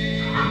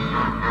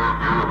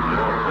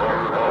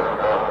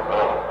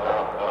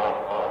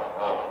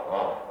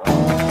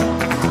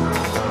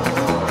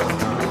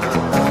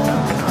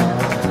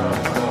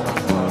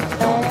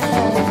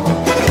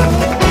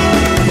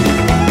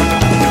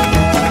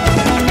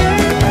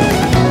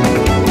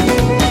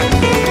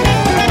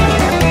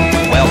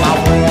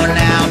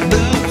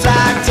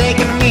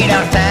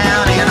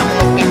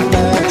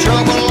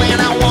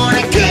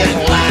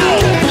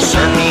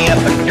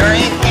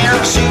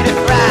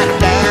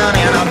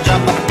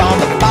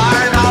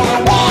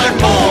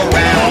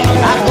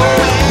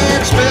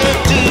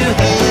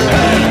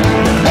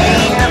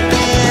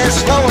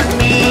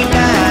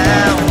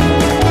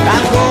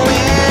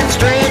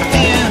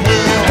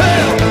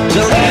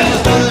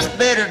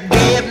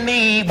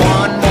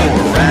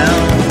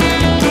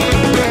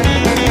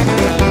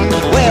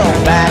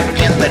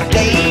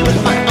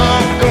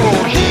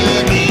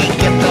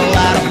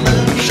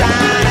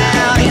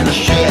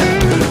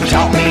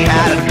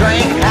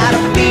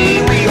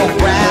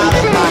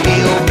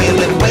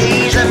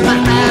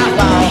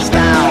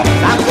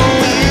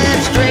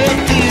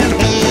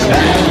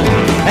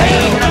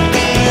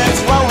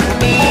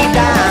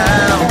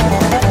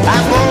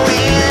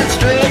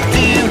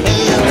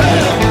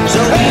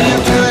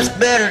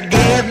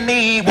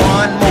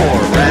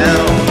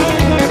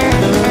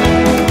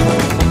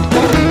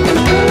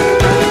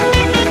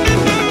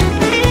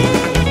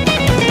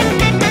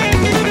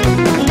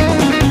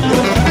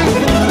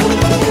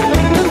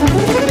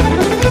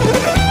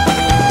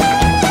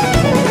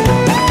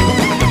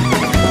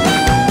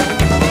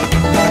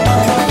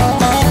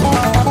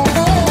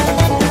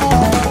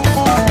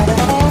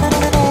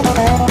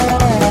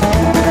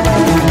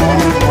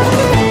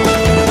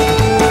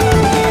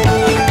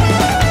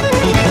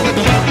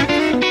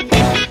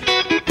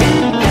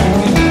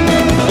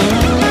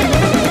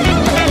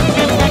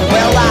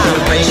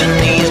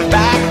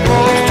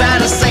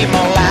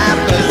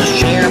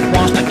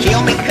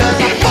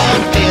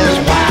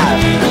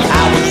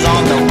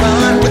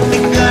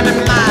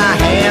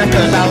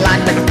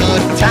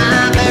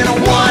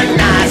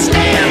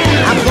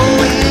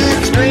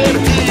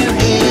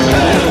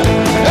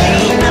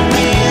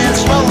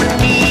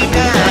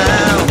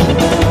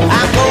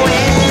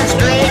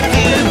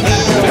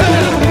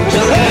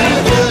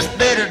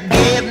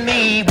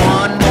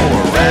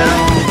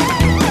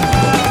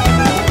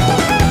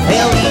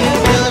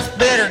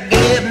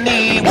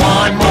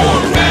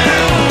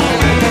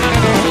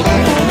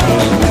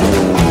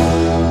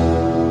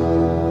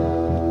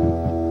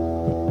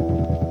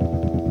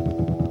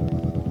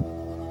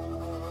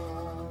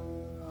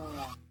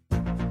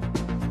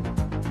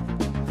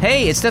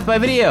 it's Death by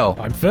Video.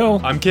 I'm Phil.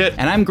 I'm Kit.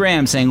 And I'm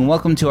Graham saying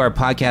welcome to our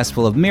podcast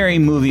full of merry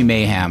movie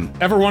mayhem.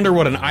 Ever wonder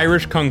what an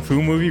Irish kung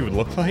fu movie would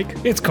look like?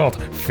 It's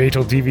called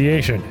Fatal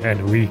Deviation,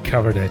 and we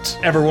covered it.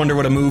 Ever wonder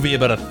what a movie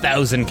about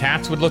 1,000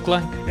 cats would look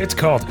like? It's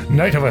called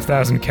Night of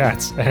 1,000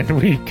 Cats, and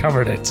we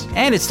covered it.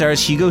 And it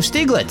stars Hugo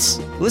Stiglitz.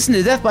 Listen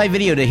to Death by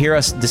Video to hear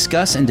us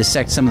discuss and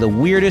dissect some of the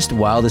weirdest,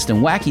 wildest,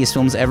 and wackiest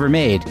films ever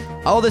made.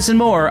 All this and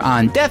more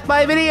on Death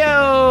by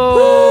Video!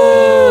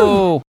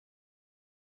 Woo!